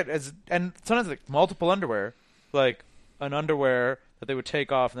 Like they would get and sometimes like multiple underwear, like an underwear that they would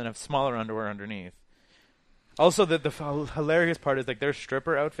take off and then have smaller underwear underneath. Also, the hilarious part is like their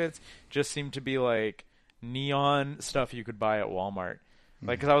stripper outfits just seem to be like neon stuff you could buy at Walmart.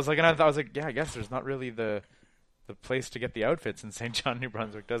 Like, because I was like, and I was like, yeah, I guess there's not really the place to get the outfits in St. John, New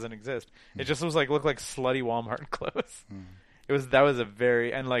Brunswick doesn't exist. It just was like looked like slutty Walmart clothes. That was a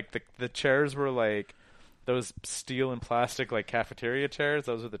very, and like the chairs were like those steel and plastic like cafeteria chairs.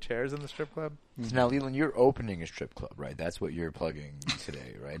 Those were the chairs in the strip club. So now, Leighland, you're opening a strip club, right? That's what you're plugging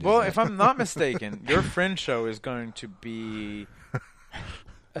today, right? Well, if I'm not mistaken, your Fringe show is going to be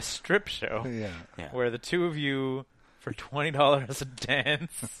a strip show Yeah. where the two of you, for $20 a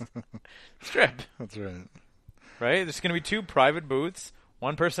dance, strip. That's right. Right? There's going to be 2 private booths,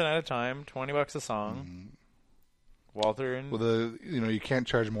 one person at a time, $20 a song. Walter and... Well, you can't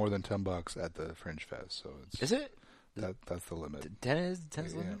charge more than $10 at the Fringe Fest, so it's... Is it? That's the limit. 10 is the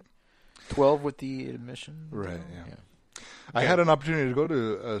limit? 12 with the admission? Right, yeah. I had an opportunity to go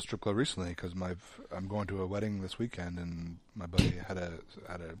to a strip club recently because I'm going to a wedding this weekend, and my buddy had a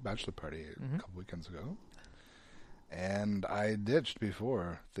bachelor party a couple weekends ago, and I ditched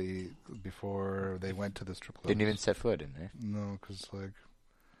before they went to the strip club. Didn't even set foot in there. No, because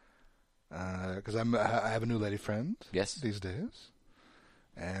I have a new lady friend. Yes. These days,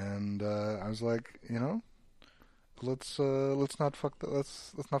 and I was like, let's not fuck that.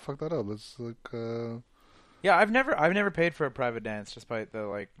 Let's not fuck that up. Let's Yeah, I've never paid for a private dance, despite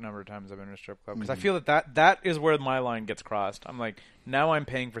the number of times I've been in a strip club, because I feel that is where my line gets crossed. I'm like, now I'm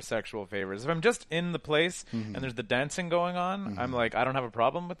paying for sexual favors. If I'm just in the place and there's the dancing going on, I'm like, I don't have a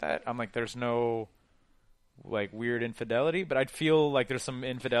problem with that. I'm like, there's no weird infidelity, but I'd feel like there's some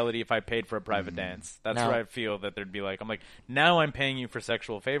infidelity if I paid for a private dance. That's where I feel that there'd be I'm like, now I'm paying you for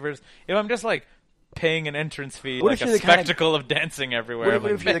sexual favors. If I'm just paying an entrance fee, like a spectacle of dancing everywhere.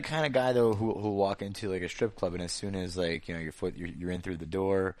 What if you're the kind of guy though who'll walk into a strip club, and as soon as you're in through the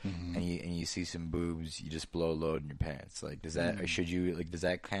door and you see some boobs, you just blow a load in your pants? Does that does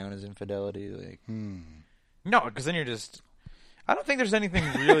that count as infidelity? No, because then you're just... I don't think there's anything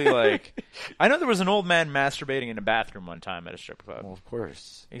really I know there was an old man masturbating in a bathroom one time at a strip club. Well, of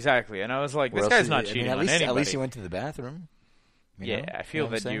course. Exactly, and I was like, this guy's not cheating on anybody. At least he went to the bathroom. I feel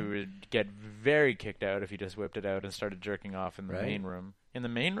that you would get very kicked out if you just whipped it out and started jerking off in the main room. In the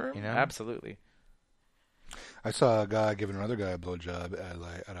main room? Absolutely. I saw a guy giving another guy a blowjob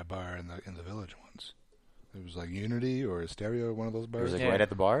at a bar in the village once. It was Unity or Stereo, one of those bars. It was right at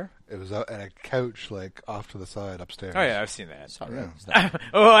the bar? It was out at a couch off to the side upstairs. Oh, yeah, I've seen that. Yeah.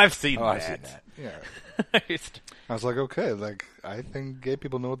 I've seen that. I've seen that. Yeah. I was like, okay, I think gay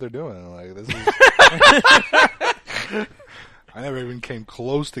people know what they're doing. This is... I never even came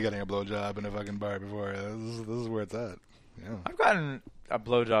close to getting a blowjob in a fucking bar before. This is where it's at. Yeah. I've gotten a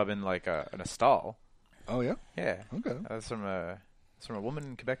blowjob in in a stall. Oh yeah. Yeah. Okay. That's from a woman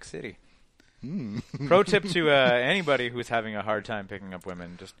in Quebec City. Pro tip to anybody who's having a hard time picking up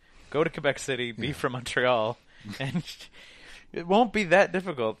women: just go to Quebec City, be from Montreal, and it won't be that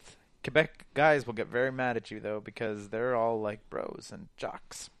difficult. Quebec guys will get very mad at you though, because they're all bros and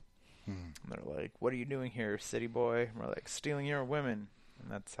jocks. And they're like, "What are you doing here, city boy?" And we're like, "Stealing your women," and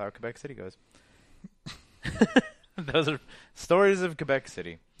that's how Quebec City goes. Those are stories of Quebec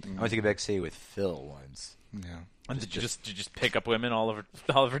City. I went to Quebec City with Phil once. Yeah. And did you just pick up women all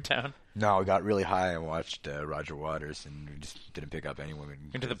over town? No, we got really high and watched Roger Waters, and we just didn't pick up any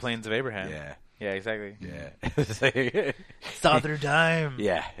women. Into the Plains of Abraham. Yeah. Yeah, exactly. Yeah. Father time.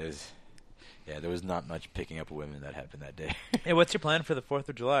 Yeah, there was not much picking up women that happened that day. Hey, what's your plan for the 4th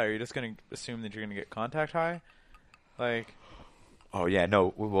of July? Are you just going to assume that you're going to get contact high? Oh yeah,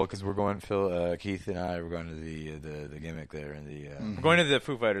 no. Well, because we're going, Phil, Keith, and I. We're going to the gimmick there, and we're going to the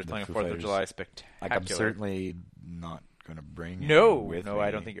Foo Fighters playing a 4th of July spectacular. I'm certainly not going to bring. No,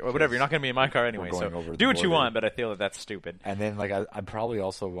 I don't think. Whatever. You're not going to be in my car anyway. So do what you want, but I feel that's stupid. And then I probably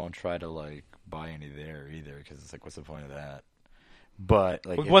also won't try to buy any there either, because it's what's the point of that? But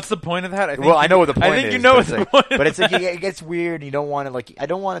what's the point of that? I know what the point is. I think you know what the point. But it's it gets weird. You don't want to I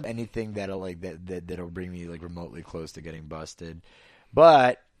don't want anything that'll that'll bring me remotely close to getting busted.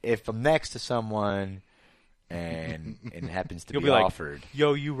 But if I'm next to someone and it happens to be offered,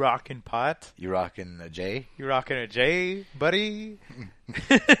 yo, you rockin' pot? You rockin' a J? You rockin' a J, buddy?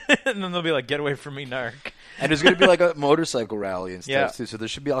 And then they'll be like, get away from me, narc. And there's going to be a motorcycle rally and stuff too, so there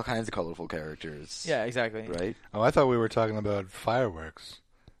should be all kinds of colorful characters. Yeah, exactly. Right? Oh, I thought we were talking about fireworks.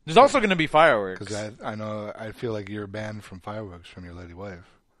 There's also going to be fireworks. Because I feel like you're banned from fireworks from your lady wife.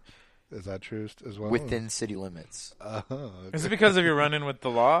 Is that true as well? Within city limits. Okay. Is it because of your run-in with the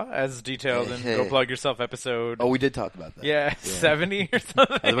law, as detailed in Go Plug Yourself episode? Oh, we did talk about that. Yeah, 70 or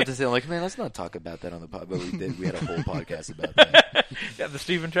something. I was about to say, man, let's not talk about that on the pod, but we did. We had a whole podcast about that. Yeah, the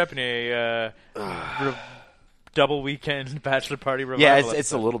Stephen Trepanier double weekend bachelor party revival. Yeah, it's a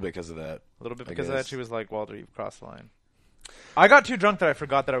episode. little bit because of that. A little bit I because of that. guess. She was like, Walter, you've crossed the line. I got too drunk that I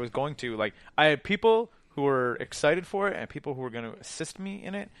forgot that I was going to. Like, I had people who were excited for it and people who were going to assist me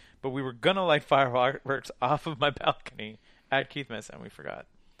in it, but we were going to light fireworks off of my balcony at Keithmas, and we forgot.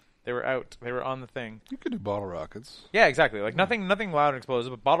 They were out. They were on the thing. You could do bottle rockets. Yeah, exactly. Like, nothing loud and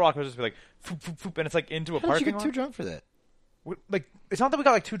explosive, but bottle rockets would just be like, foop, foop, foop, and it's like into a How did parking you get lot. too drunk for that? Like, it's not that we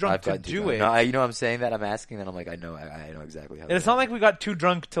got like too drunk I've to got too do drunk. it. No, you know I'm saying that? I'm asking that. I'm like, I know exactly how. And it's not like we got too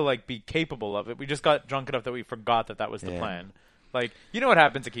drunk to like be capable of it. We just got drunk enough that we forgot that was the plan. Like, you know what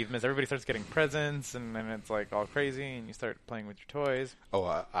happens at Keithmas? Everybody starts getting presents, and then it's like all crazy, and you start playing with your toys.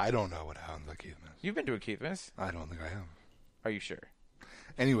 Oh, I don't know what happens at Keithmas. You've been to a Keithmas? I don't think I have. Are you sure?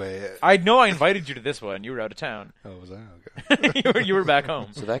 Anyway, I know I invited you to this one. You were out of town. oh, was I? Okay. you were back home.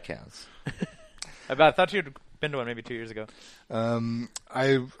 So that counts. I thought you'd been to one maybe 2 years ago.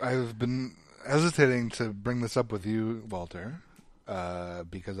 I've been hesitating to bring this up with you, Walter,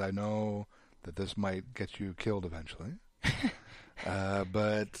 because I know that this might get you killed eventually.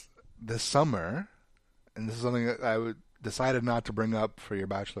 But this summer, and this is something that I decided not to bring up for your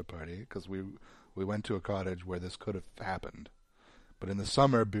bachelor party because we went to a cottage where this could have happened. But in the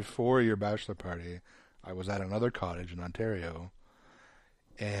summer before your bachelor party, I was at another cottage in Ontario,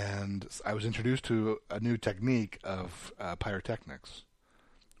 and I was introduced to a new technique of pyrotechnics,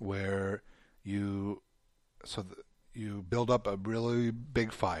 where you build up a really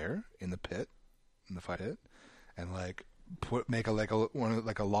big fire in the pit, and like make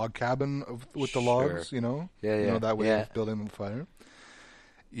a log cabin with the logs, you know, that way of building the fire.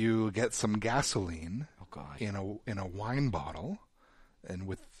 You get some gasoline in a wine bottle, and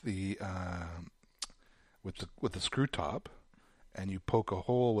with the screw top, and you poke a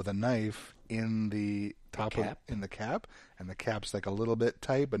hole with a knife in the top in the cap, and the cap's like a little bit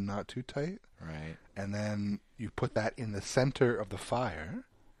tight but not too tight. Right. And then you put that in the center of the fire,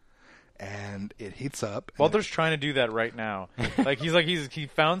 and it heats up. Walter's trying to do that right now. He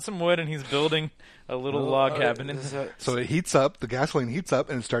found some wood and he's building a little log cabin. So it heats up. The gasoline heats up,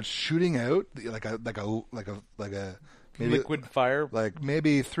 and it starts shooting out like a maybe, liquid fire, like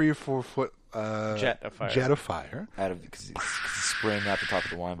maybe 3 or 4 foot jet of fire. Out of because it's spraying out the top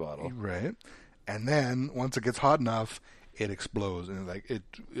of the wine bottle. Right. And then once it gets hot enough, it explodes, and like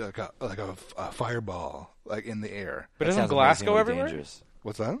a fireball like in the air. But doesn't glass go everywhere? Dangerous.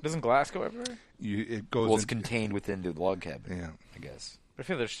 What's that? Doesn't glass go everywhere? It goes. Well, it's contained within the log cabin. Yeah, I guess. But I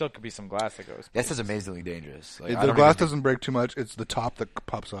feel there still could be some glass that goes. That's just amazingly dangerous. Like, the glass doesn't break too much. It's the top that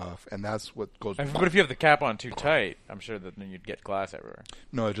pops off, and that's what goes. But if you have the cap on too tight, I'm sure that then you'd get glass everywhere.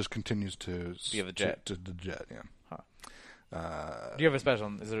 No, it just continues to be the jet. To the jet, yeah. Huh. Do you have a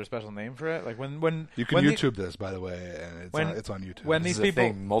special? Is there a special name for it? Like when you can YouTube this, by the way, and it's on YouTube. When this these is people, a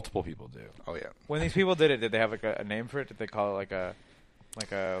thing multiple people do. Oh yeah. When these people did it, did they have like a name for it? Did they call it like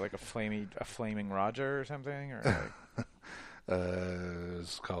a flaming Roger or something? Or like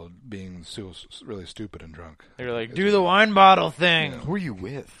it's called being really stupid and drunk. They were like, do the wine bottle thing. Yeah. Who are you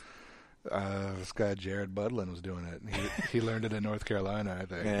with? This guy Jared Budlin was doing it. He learned it in North Carolina, I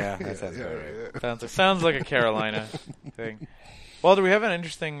think. Yeah, that sounds right. Sounds like a Carolina thing. Walter, we have an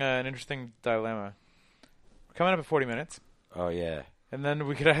interesting dilemma. We're coming up at 40 minutes. Oh yeah. And then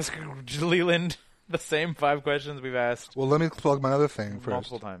we could ask Leighland the same 5 questions we've asked. Well, let me plug my other thing first.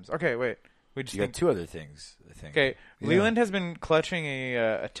 Multiple times. Okay, wait. You got 2 other things, I think. Okay, Yeah. Leighland has been clutching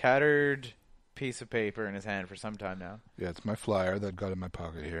a tattered piece of paper in his hand for some time now. Yeah, it's my flyer that got in my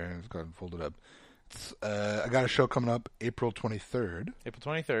pocket here, and it's got it folded up. I got a show coming up April 23rd. April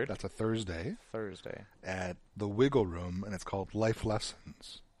 23rd. That's a Thursday. At the Wiggle Room, and it's called Life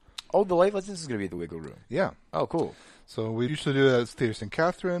Lessons. Oh, the Life Lessons is going to be at the Wiggle Room. Yeah. Oh, cool. So we used to do it at Theatre St.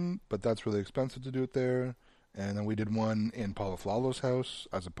 Catherine, but that's really expensive to do it there. And then we did one in Paula Flalo's house.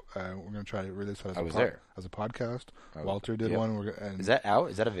 We're going to try to release that as a podcast. Oh, Walter did one. Is that out?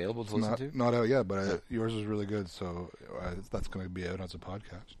 Is that available to listen to? Not out yet, but yours is really good, so that's going to be out as a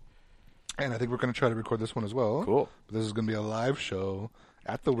podcast. And I think we're going to try to record this one as well. Cool. But this is going to be a live show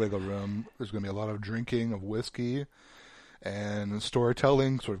at the Wiggle Room. There's going to be a lot of drinking of whiskey and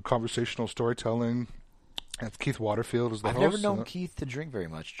storytelling, sort of conversational storytelling. And Keith Waterfield is the host. I've never known Keith to drink very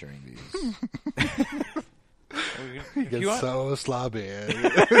much during these. He gets so sloppy.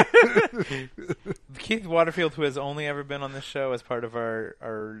 Keith Waterfield, who has only ever been on this show as part of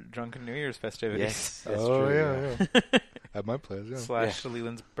our Drunken New Year's festivities. Yes, that's true. Yeah. At my place, yeah. /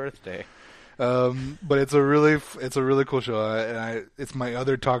 Leighland's birthday. But it's a really cool show, it's my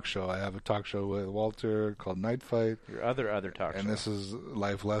other talk show. I have a talk show with Walter called Night Fight. Your other talk show. And this is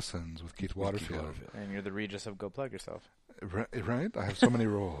Life Lessons with Keith Waterfield. And you're the Regis of Go Plug Yourself. Right? I have so many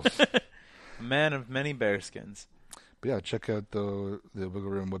roles. Man of many bearskins. But yeah, check out the Wiggle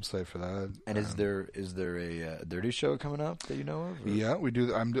Room website for that. And is there a dirty show coming up that you know of? Or? Yeah, we do.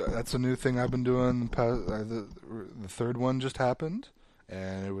 That's a new thing I've been doing. The third one just happened,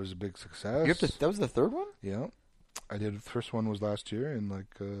 and it was a big success. That was the third one? Yeah. I did. The first one was last year in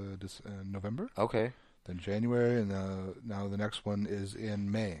November. Okay. Then January, and now the next one is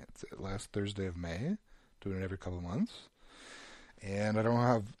in May. It's the last Thursday of May. Doing it every couple of months. And I don't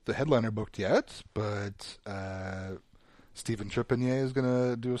have the headliner booked yet, but Stephen Trepanier is going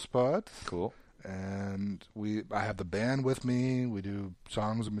to do a spot. Cool. And I have the band with me. We do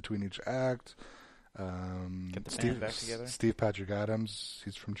songs in between each act. Get the band back together. Steve Patrick Adams,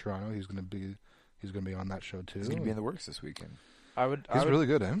 he's from Toronto. He's going to be on that show too. He's going to be in the works this weekend. He's really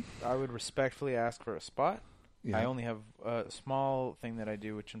good, eh? I would respectfully ask for a spot. Yeah. I only have a small thing that I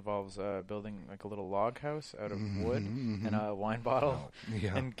do, which involves building like a little log house out of wood and a wine bottle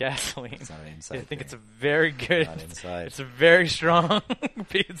and gasoline. It's not an inside I think thing. it's a very good. Not inside. It's a very strong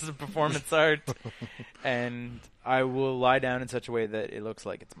piece of performance art, and I will lie down in such a way that it looks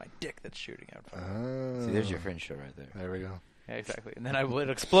like it's my dick that's shooting out. See, there's your Fringe show right there. There we go. Yeah, exactly. And then it'll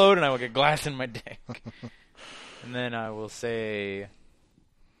explode, and I will get glass in my dick, and then I will say,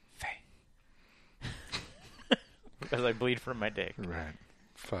 "Faye," because I bleed from my dick. Right.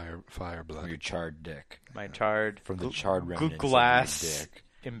 Fire blood. From your charred dick. My charred From the charred remnants glass of your dick.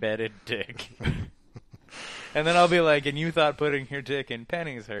 embedded dick. And then I'll be like, and you thought putting your dick in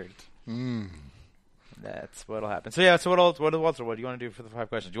pennies hurt. That's what'll happen. So yeah, so Walter, what do you want to do for the 5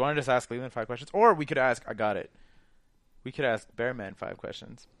 questions? Do you want to just ask Leighland 5 questions? Or we could ask, I got it. We could ask Bearman 5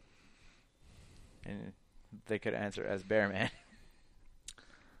 questions. And they could answer as Bearman.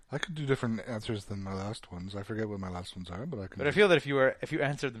 I could do different answers than my last ones. I forget what my last ones are, but I can. But I feel that if you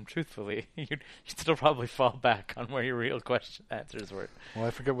answered them truthfully, you'd still probably fall back on where your real answers were. Well,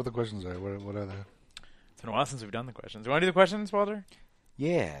 I forget what the questions are. What are they? It's been a while since we've done the questions. You want to do the questions, Walter?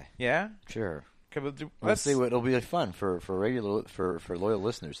 Yeah. Yeah? Sure. Okay, we'll do. We'll see. It'll be fun for loyal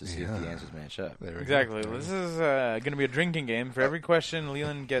listeners to see if the answers match up. Exactly. This is going to be a drinking game. For every question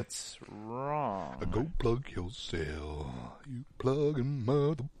Leighland gets wrong. Go plug yourself, you plugging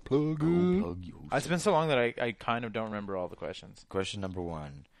mother plugger. Go plug yourself. It's been so long that I kind of don't remember all the questions. Question number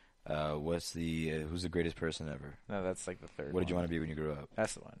 1. Who's the greatest person ever? No, that's like the third. What did you want to be when you grew up?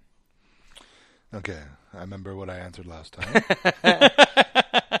 That's the one. Okay, I remember what I answered last time.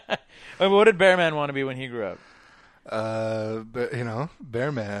 What did Bearman want to be when he grew up? Bearman.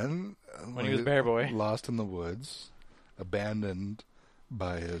 When he was Bear Boy. Lost in the woods, abandoned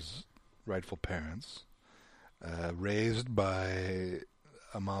by his rightful parents, raised by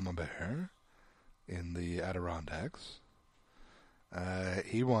a mama bear in the Adirondacks.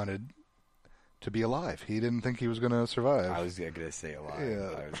 He wanted to be alive. He didn't think he was going to survive. I was going to say alive.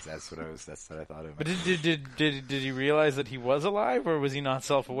 Yeah. That's what I thought of. But did he realize that he was alive, or was he not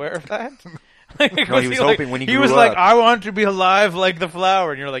self-aware of that? Like, No, he was hoping when he grew was up. like, I want to be alive like the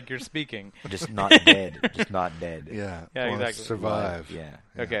flower, and you're like, you're speaking. Just not dead. Just not dead. Yeah, Yeah, wanted to exactly. survive. Yeah.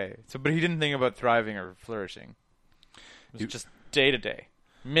 Okay, but he didn't think about thriving or flourishing. It was just day to day,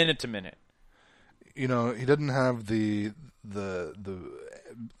 minute to minute. He didn't have the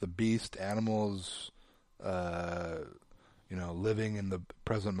beast animals, living in the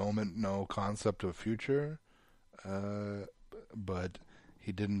present moment, no concept of future, but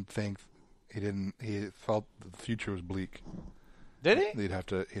he didn't think, he felt the future was bleak. Did he? He'd have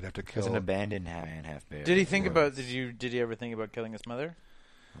to kill. As an abandoned half bear. Did he think about? Did he ever think about killing his mother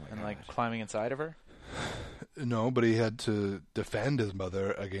and like climbing inside of her? No, but he had to defend his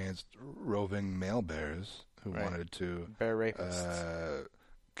mother against roving male bears who wanted to Bear rapists.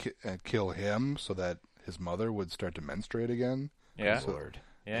 Kill him so that his mother would start to menstruate again. Yeah. Lord.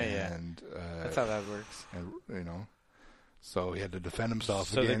 Yeah. And That's how that works. and so he had to defend himself.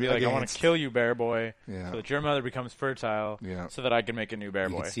 So they'd be like, I want to kill you, Bear Boy, Yeah. so that your mother becomes fertile, so that I can make a new Bear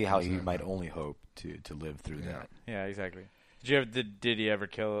You Boy. can see how he might only hope to live through that. Yeah, exactly. Did he ever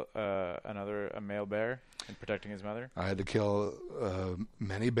kill a male bear in protecting his mother? I had to kill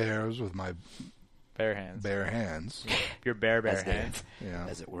many bears with my Bare hands. bare hands. Your bare As they- hands. Yeah.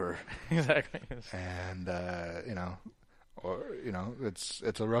 As it were. Exactly. And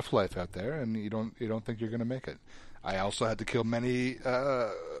it's a rough life out there, and you don't think you're going to make it. I also had to kill many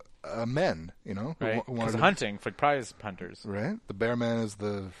men, who Right? who Because wanted to- hunting for prize hunters. right? The bear man is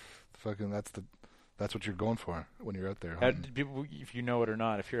the fucking that's what you're going for when you're out there. hunting. People, if you know it or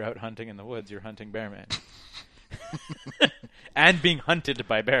not, if you're out hunting in the woods, you're hunting bear man. And being hunted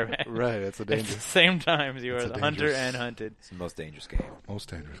by bear man. Right, it's a At danger. the same time, you It's are a the hunter dangerous- and hunted. It's the most dangerous game.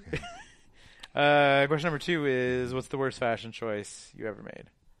 Most dangerous game. Question number 2 is, what's the worst fashion choice you ever made?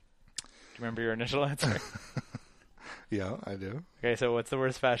 remember your initial answer? Yeah, I do. Okay, so what's the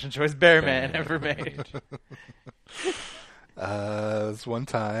worst fashion choice Bearman ever made? This one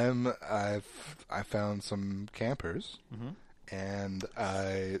time, I found some campers, and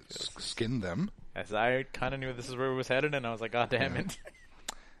I skinned them. Yes, I kind of knew this is where it was headed, and I was like, God damn it.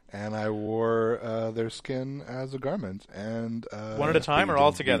 And I wore their skin as a garment. And One at a time or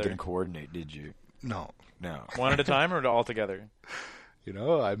all together? You didn't coordinate, did you? No. One at a time or all together? You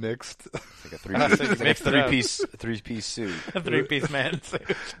know, I mixed. It's like a three-piece suit. A three-piece man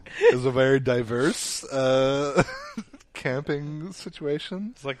suit. It was a very diverse camping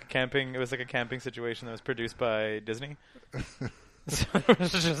situation. It was like a camping situation that was produced by Disney. So it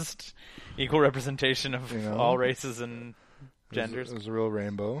was just equal representation of all races and genders. It was a real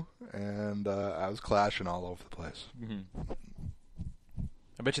rainbow, and I was clashing all over the place. Mm-hmm.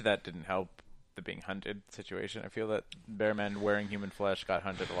 I bet you that didn't help the being hunted situation. I feel that Bearman wearing human flesh got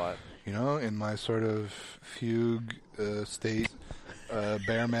hunted a lot. You know, in my sort of fugue state,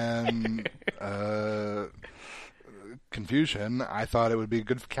 Bearman confusion, I thought it would be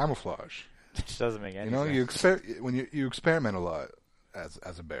good for camouflage. Which doesn't make any sense. You know, you experiment a lot as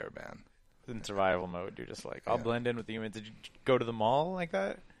a Bearman. In survival mode, you're just like, I'll blend in with the humans. Did you go to the mall like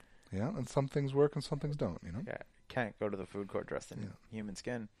that? Yeah, and some things work and some things don't, you know? Yeah, can't go to the food court dressed in human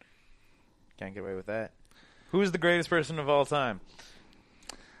skin. Can't get away with that. Who's the greatest person of all time?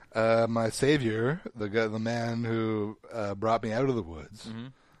 My savior, the man who brought me out of the woods,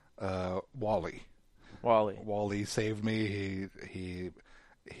 Wally. Wally saved me. He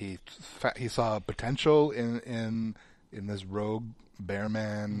saw potential in this rogue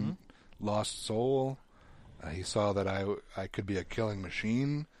Bearman lost soul. He saw that I could be a killing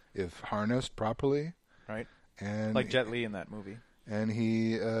machine if harnessed properly. Right. And like Jet Li in that movie. And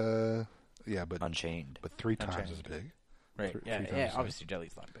he, but Unchained, but three times as big. Right. Yeah. Obviously, Jet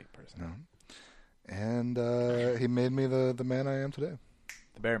Li's not a big person. No. And he made me the man I am today.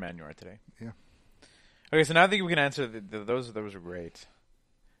 The Bearman you are today. Yeah. Okay, so now I think we can answer those. Those are great.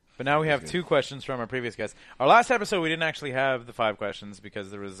 But now we have 2 questions from our previous guests. Our last episode, we didn't actually have the 5 questions because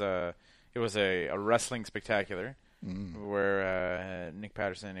there was it was a wrestling spectacular where Nick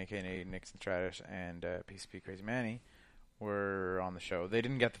Patterson, a.k.a. Nixon Stratish, and PCP Crazy Manny were on the show. They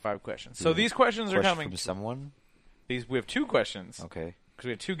didn't get the 5 questions. So these questions are coming from someone? We have 2 questions. Okay. Because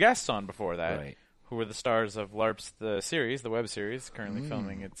we had 2 guests on before that. Right. Who were the stars of LARP's the series, the web series, currently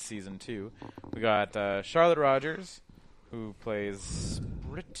filming its season 2. We got Charlotte Rogers, who plays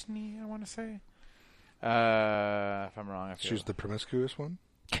Brittany, I want to say. If I'm wrong, She's the promiscuous one?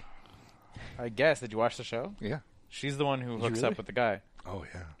 I guess. Did you watch the show? Yeah. She's the one who hooks up with the guy. Oh,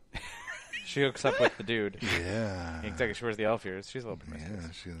 yeah. She hooks up with the dude. Yeah. Exactly. She wears the elf ears. She's a little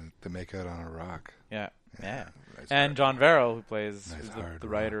promiscuous. Yeah, they make out on a rock. Yeah. Nice and John Verrill, who plays nice the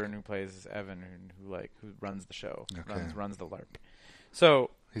writer and who plays Evan, who runs the show, okay. runs the LARP.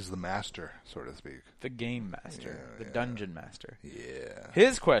 So he's the master, so to speak. The game master, the dungeon master. Yeah.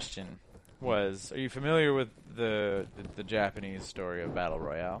 His question was: are you familiar with the Japanese story of Battle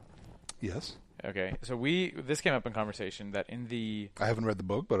Royale? Yes. Okay, so this came up in conversation that in the I haven't read the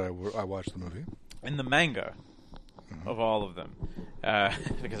book, but I watched the movie. In the manga. Of all of them,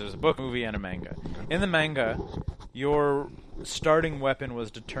 because there's a book, movie, and a manga. In the manga, your starting weapon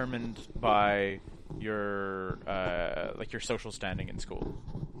was determined by your your social standing in school.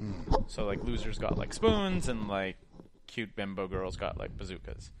 So like losers got like spoons, and like cute bimbo girls got like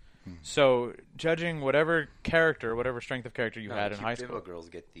bazookas. So judging whatever strength of character you had in high school, bimbo girls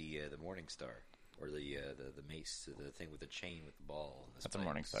get the Morning Star or the mace, the thing with the chain with the ball. And the that's spikes. a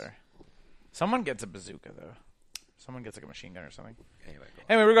Morning Star. Someone gets a bazooka though. Someone gets like a machine gun or something.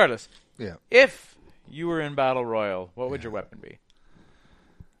 Anyway, regardless. Yeah. If you were in Battle Royale, what would your weapon be?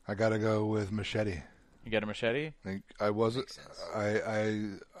 I gotta go with machete. You get a machete? I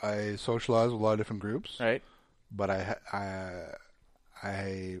socialized with a lot of different groups. Right. But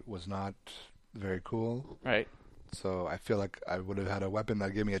I was not very cool. Right. So I feel like I would have had a weapon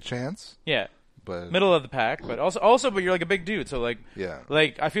that gave me a chance. Yeah. But middle of the pack, but but you're like a big dude, so like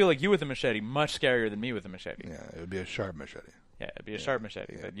I feel like you with a machete much scarier than me with a machete. Yeah, it would be a sharp machete. Yeah, it'd be a sharp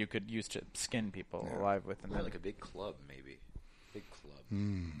machete that you could use to skin people alive with, and then like a big club, maybe. Big club.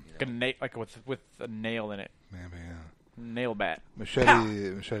 Like with a nail in it. Maybe, yeah. Nail bat. Machete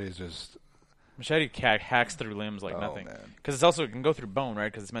is just. Machete hacks through limbs like nothing. Because it's also it can go through bone,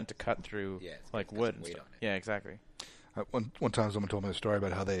 right? Because it's meant to cut through like wood. And stuff. Yeah, exactly. One time, someone told me a story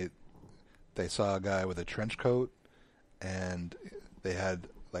about how they saw a guy with a trench coat, and they had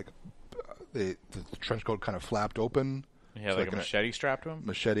the trench coat kind of flapped open He had It's like a an machete strapped to him.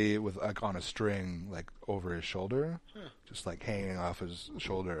 machete with like on a string, like over his shoulder, just like hanging off his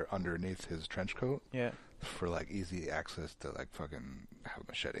shoulder underneath his trench coat Yeah. for like easy access to like fucking have a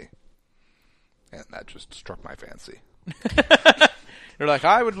machete. And that just struck my fancy. You're like,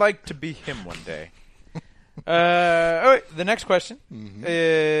 I would like to be him one day. The next question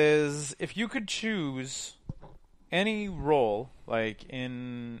is, if you could choose any role, like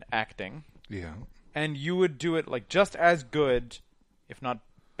in acting, Yeah. and you would do it like just as good, if not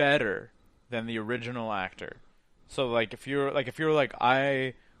better, than the original actor. So like if you're like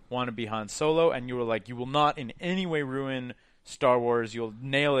I want to be Han Solo, and you were like, you will not in any way ruin Star Wars, you'll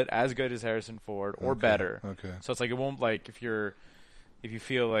nail it as good as Harrison Ford or better. Okay. So it's like it won't like if you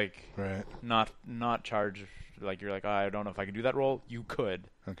feel like Right. not charged, like you're like, oh, I don't know if I can do that role, you could.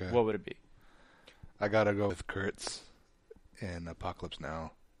 Okay. What would it be? I gotta go with Kurtz in Apocalypse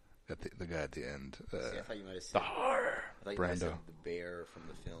Now. The guy at the end. See, I thought you might have said The horror. I thought you might have said Brando. the bear from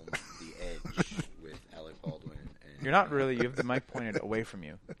the film The Edge with Alec Baldwin. And You're not really. You have the mic pointed away from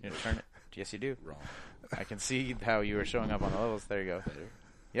you. You turn it. Yes, you do. wrong. I can see how you were showing up on the levels. There you go. Better.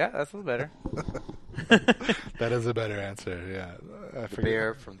 Yeah, that's a little better. That is a better answer. Yeah. I The forget.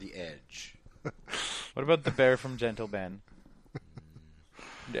 bear from The Edge. What about the bear from Gentle Ben?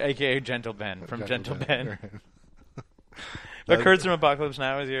 AKA Gentle Ben from Gentle Ben. But Kurtz from Apocalypse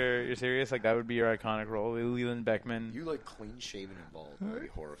Now is you're serious? Like that would be your iconic role, Leland Beckman. You like clean shaven and bald. That would be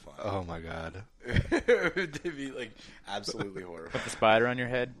horrifying. Oh my god. It would be like absolutely horrifying. The spider on your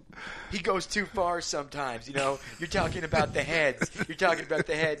head. He goes too far sometimes, you know. You're talking about the heads. You're talking about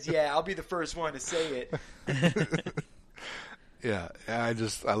the heads. Yeah, I'll be the first one to say it. Yeah, I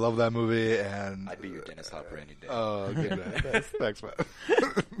love that movie, and I'd be your Dennis Hopper any day. oh, okay, man. Thanks, man.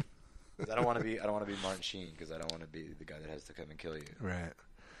 'Cause I don't want to be Martin Sheen because I don't want to be the guy that has to come and kill you. Right,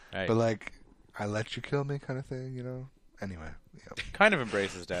 Right. but like, I let you kill me, kind of thing, you know. Anyway, yeah, Kind of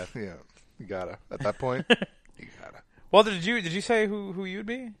embraces death. yeah, you gotta at that point, you gotta. Walter, did you say who you'd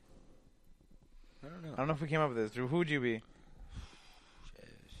be? I don't know. I don't know if we came up with this. Who would you be?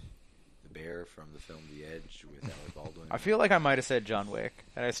 The bear from the film The Edge with Alec Baldwin. I feel like I might have said John Wick,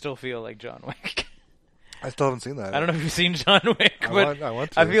 and I still feel like John Wick. I still haven't seen that. I don't know if you've seen John Wick, I but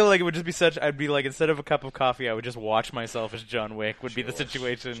want to. I feel like it would just be such. I'd be like, instead of a cup of coffee, I would just watch myself as John Wick. Would be the Should watch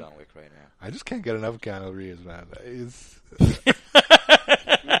situation. John Wick right now. I just can't get enough of Keanu Reeves, man. He's.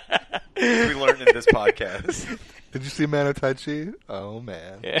 We learned in this podcast. Did you see Man of Tai Chi? Oh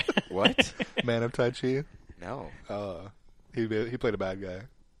man. Yeah. What? Man of Tai Chi. No. He played a bad guy.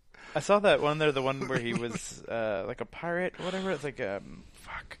 I saw that one there, the one where he was like a pirate or whatever. It's like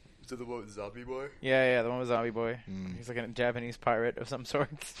fuck. Is it the one with Zombie Boy? Yeah, the one with Zombie Boy. Mm. He's like a Japanese pirate of some sort.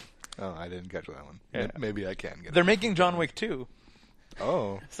 Oh, I didn't catch that one. Yeah. Maybe I can get. They're it. making John Wick 2,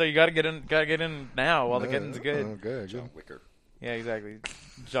 Oh. so you gotta get in now while the getting's good. Oh, good. John Wicker. Yeah, exactly.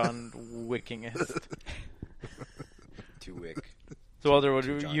 John Wickingest. Two Wick. So Walter,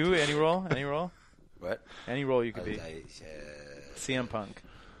 would John you Wick. any role? Any role? What? Any role you could be. CM CM Punk.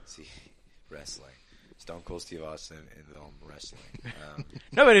 See, wrestling. Stone Cold Steve Austin in wrestling.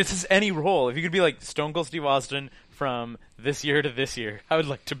 No, but it's just any role. If you could be like Stone Cold Steve Austin from this year to this year, I would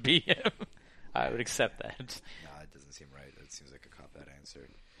like to be him. I would accept that. Nah, it doesn't seem right. That seems like a cop-out answer.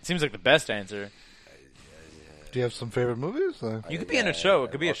 Seems like the best answer. Do you have some favorite movies? You could be in a show.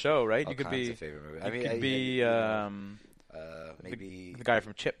 It could be a show, right? All You could kinds be. of favorite movies. You could be maybe the guy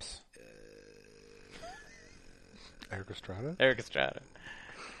from Chips, Eric Estrada? Eric Estrada.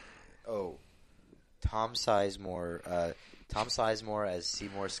 Oh, Tom Sizemore. Tom Sizemore as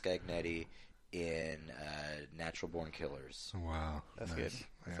Seymour Scagnetti in Natural Born Killers. Wow. That's nice. good.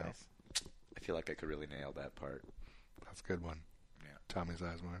 Yeah. That's nice. I feel like I could really nail that part. That's a good one. Yeah. Tommy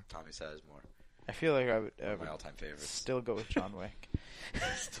Sizemore. Tommy Sizemore. I feel like I One of would my all-time favorites. still go with John Wick,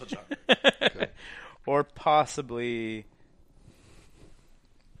 Still John Wick. or possibly.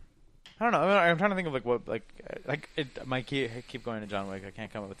 I don't know. I'm trying to think of like what it might keep going to John Wick. I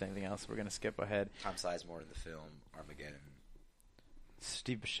can't come up with anything else. We're gonna skip ahead. Tom Sizemore in the film Armageddon.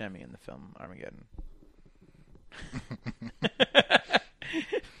 Steve Buscemi in the film Armageddon.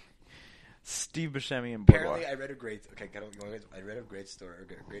 Steve Buscemi in Boardwalk. Apparently, I read a great story, or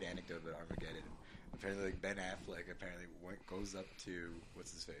a great anecdote about Armageddon. Apparently, like Ben Affleck goes up to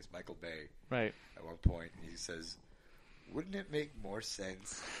what's his face, Michael Bay, Right. at one point, and he says, "Wouldn't it make more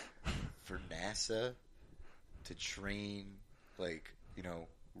sense for NASA to train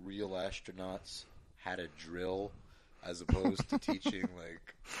real astronauts how to drill, as opposed to teaching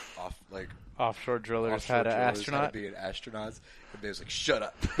Offshore drillers offshore had an drillers astronaut. how to be an astronaut?" And Bay's like, "Shut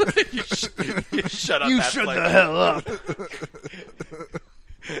up! you shut up! You Affleck. shut the hell up!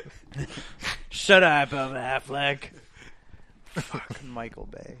 Shut up, Affleck. Fuck Michael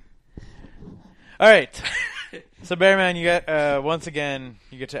Bay. All right. So, Bearman, you get once again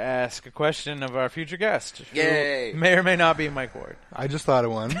you get to ask a question of our future guest. Yay! Who may or may not be Mike Ward. I just thought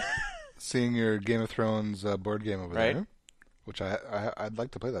of one. Seeing your Game of Thrones board game over Right. there, which I'd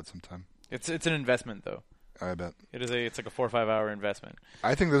like to play that sometime. It's an investment though. I bet. It's like a 4 or 5 hour investment.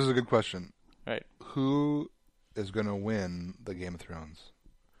 I think this is a good question. Right. Who is going to win the Game of Thrones?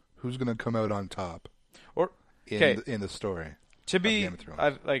 Who's going to come out on top Or in the story? to be Game of Thrones.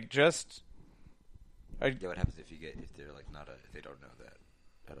 I've like just Yeah, what happens if they're like if they don't know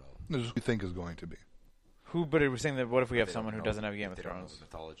that at all? Who do you think is going to be? who. But it was saying that what if we have They don't someone who know- doesn't have Game if of they don't know Thrones? the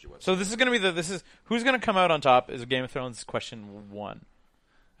mythology whatsoever. So this is going to be who's going to come out on top is Game of Thrones question 1.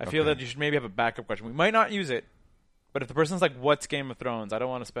 I feel Okay. that you should maybe have a backup question. We might not use it, but if the person's like, "What's Game of Thrones?" I don't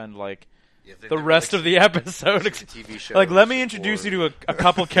want to spend like Yeah, the rest of the episode. the TV show. Like, let me introduce you to a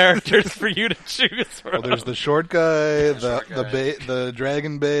couple characters for you to choose from. Well, there's the short guy, short guy. the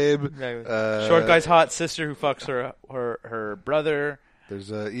dragon babe. Exactly. Short guy's hot sister who fucks her brother. There's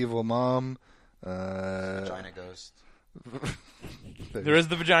a evil mom. Vagina Ghost. There is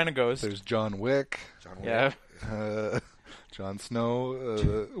the vagina ghost. There's John Wick. John Yeah. Wick. Jon Snow,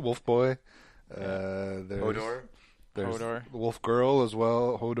 the Wolf Boy. There's Hodor. There's Hodor. the Wolf Girl as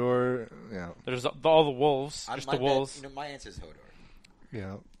well. Hodor. Yeah. There's all the wolves. Just the wolves. My answer is Hodor.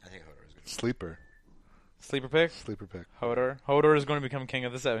 Yeah. I think Hodor is good. Sleeper. Sleeper pick. Sleeper pick. Hodor. Hodor is going to become king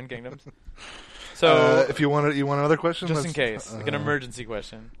of the Seven Kingdoms. So, if you want another question, just in let's- case, like an emergency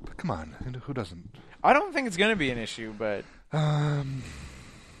question. Come on, who doesn't? I don't think it's going to be an issue, but Like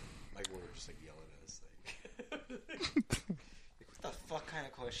we're just like yelling at us. Like, what the fuck kind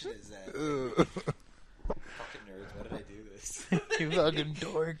of question is that? Fucking nerds. Why did I do this? you fucking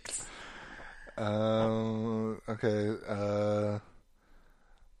dorks. Okay.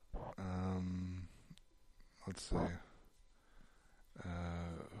 Let's see.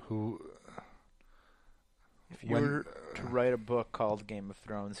 Who? If you were to write a book called Game of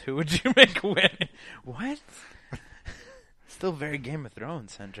Thrones, who would you make win? What? Still very Game of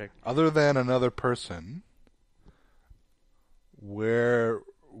Thrones centric. Other than another person, where,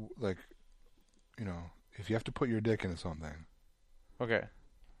 like, if you have to put your dick into something, Okay.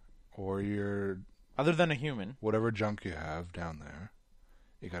 or your Other than a human. whatever junk you have down there,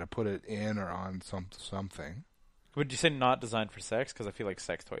 you got to put it in or on something. Would you say not designed for sex? Because I feel like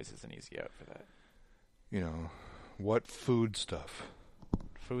sex toys is an easy out for that. What food stuff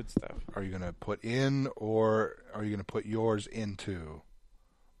Food stuff. are you going to put in, or are you going to put yours into?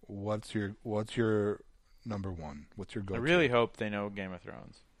 What's your number one? What's your go-to? I really hope they know Game of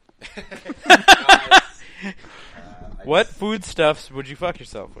Thrones. What food stuffs would you fuck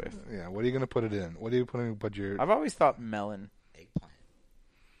yourself with? Yeah, what are you going to put it in? What are you put your... I've always thought melon. Eggplant.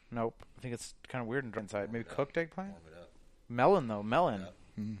 Nope. I think it's kind of weird and inside. Maybe cooked eggplant? Warm it up. Melon, though. Melon.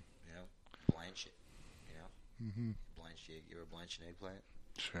 Yep. Blanch it. Blanch the egg. You ever blanch an eggplant?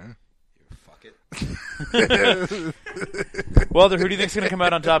 Sure. You ever fuck it? Walter, who do you think's going to come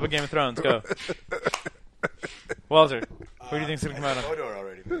out on top of Game of Thrones? Go. Walter, who do you think's going to come out on? Hodor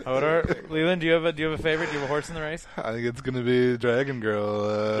already. Hodor. Leland, do you have a favorite? Do you have a horse in the race? I think it's going to be Dragon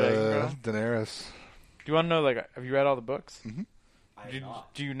Girl. Dragon Girl? Daenerys. Do you want to know, like, have you read all the books? Mm-hmm.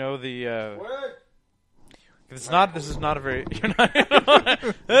 Do you know the, This is not a very... You're not...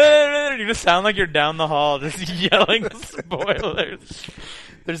 You just sound like you're down the hall just yelling spoilers.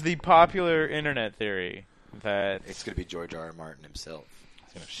 There's the popular internet theory that It's going to be George R. R. Martin himself.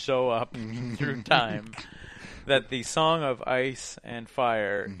 it's going to show up through time that the Song of Ice and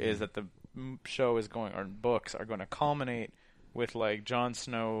Fire is that the show is going, or books are going to culminate with, like, Jon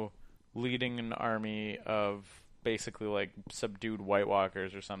Snow leading an army of basically, like, subdued White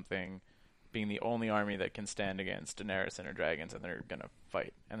Walkers or something, being the only army that can stand against Daenerys and her dragons, and they're going to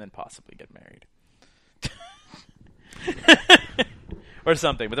fight and then possibly get married. Or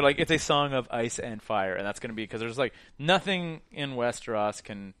something. But they're like, it's a song of ice and fire, and that's going to be, because there's, like, nothing in Westeros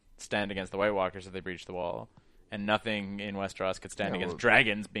can stand against the White Walkers if they breach the wall, and nothing in Westeros could stand against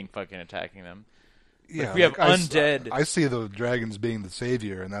dragons being fucking attacking them. Yeah, if we have I undead... I see the dragons being the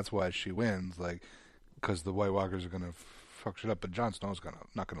savior, and that's why she wins, like, because the White Walkers are going to fuck shit up, but Jon Snow's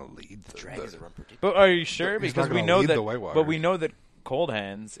not going to lead the Dragons are unpredictable. But are you sure? He's Because not we gonna know lead that, the White but we Walkers. know that Cold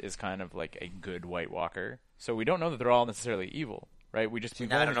Hands is kind of like a good White Walker, so we don't know that they're all necessarily evil, right? We've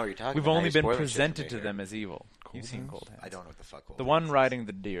now I don't know what you're talking we've about. only Now been you're spoiling shit for presented me to here. them as evil. You've seen Cold Hands. I don't know what the fuck. The one riding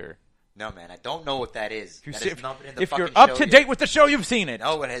the deer. No, man, I don't know what that is. That has not been in the If fucking you're up show to yet. date with the show, you've seen it.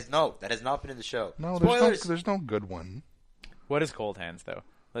 No, it has no. That has not been in the show. No, Spoilers. there's no good one. What is Cold Hands, though?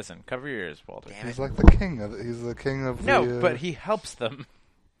 Listen, cover your ears, Walter. Damn He's it. like the king of. He's the king of. No, the, but he helps them.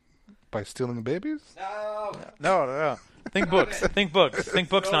 by stealing babies. No. No. Think books. Think books. Think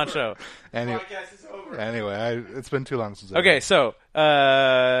books, not show. Anyway, it's been too long since. Okay, so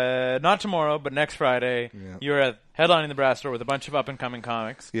not tomorrow, but next Friday, Yeah. you're at headlining the Brass Store with a bunch of up and coming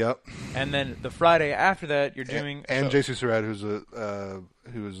comics. Yep. And then the Friday after that, you're doing And so- JC Surratt,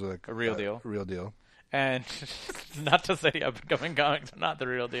 who's like A real deal. Real deal. And not to say up and coming comics are not the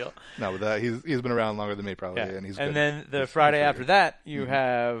real deal. No, but he's been around longer than me probably, Yeah. and he's And good. then the He's Friday pretty after good. that, you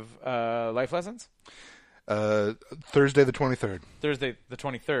have Life Lessons. Thursday the 23rd. Thursday the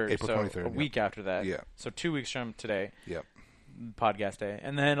 23rd. April so 23rd, a week after that. Yeah. So 2 weeks from today, Yep. podcast day.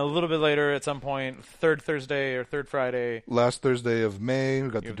 And then a little bit later at some point, third Thursday or third Friday, Last Thursday of May, we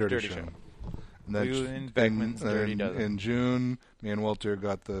got you the have Dirty Show. And then Leighland, Beckman's Dirty in, Dozen. in June, me and Walter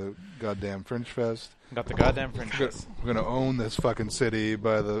got the goddamn Fringe Fest. Got the goddamn Fringe We're Fest. gonna own this fucking city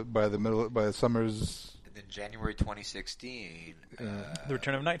by the summer's. And then January 2016, The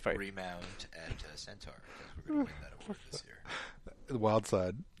Return of Night Fight. remount at Centaur. Because we're going to win that award this year. The Wild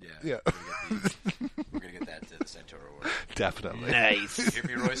Side. Yeah. Yeah. We're going to get that to the Centaur Award. Definitely. Nice. Hear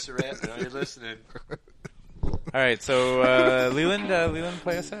me, Roy Surratt? I know you're listening. All right, so Leland,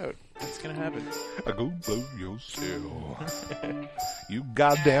 play us out. What's gonna happen? I go blow yourself. You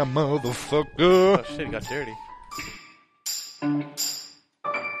goddamn Oh motherfucker. shit, it got dirty.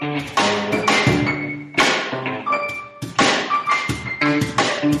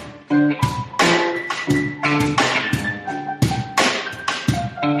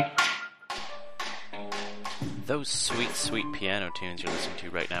 Those sweet, sweet piano tunes you're listening to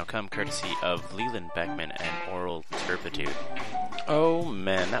right now come courtesy of Leighland, Beckman, and Oral Turpitude. Oh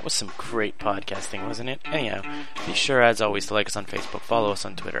man, that was some great podcasting, wasn't it? Anyhow, be sure as always to like us on Facebook, follow us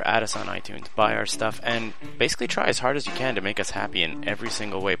on Twitter, add us on iTunes, buy our stuff, and basically try as hard as you can to make us happy in every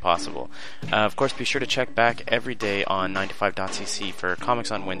single way possible. Of course, be sure to check back every day on 9to5.cc for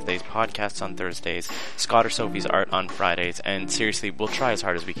comics on Wednesdays, podcasts on Thursdays, Scott or Sophie's art on Fridays, and seriously, we'll try as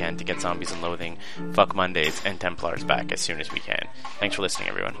hard as we can to get Zombies and Loathing, Fuck Mondays, and Templars back as soon as we can. Thanks for listening,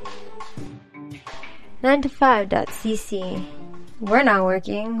 everyone. 9to5.cc. We're not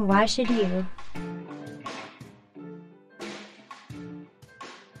working. Why should you?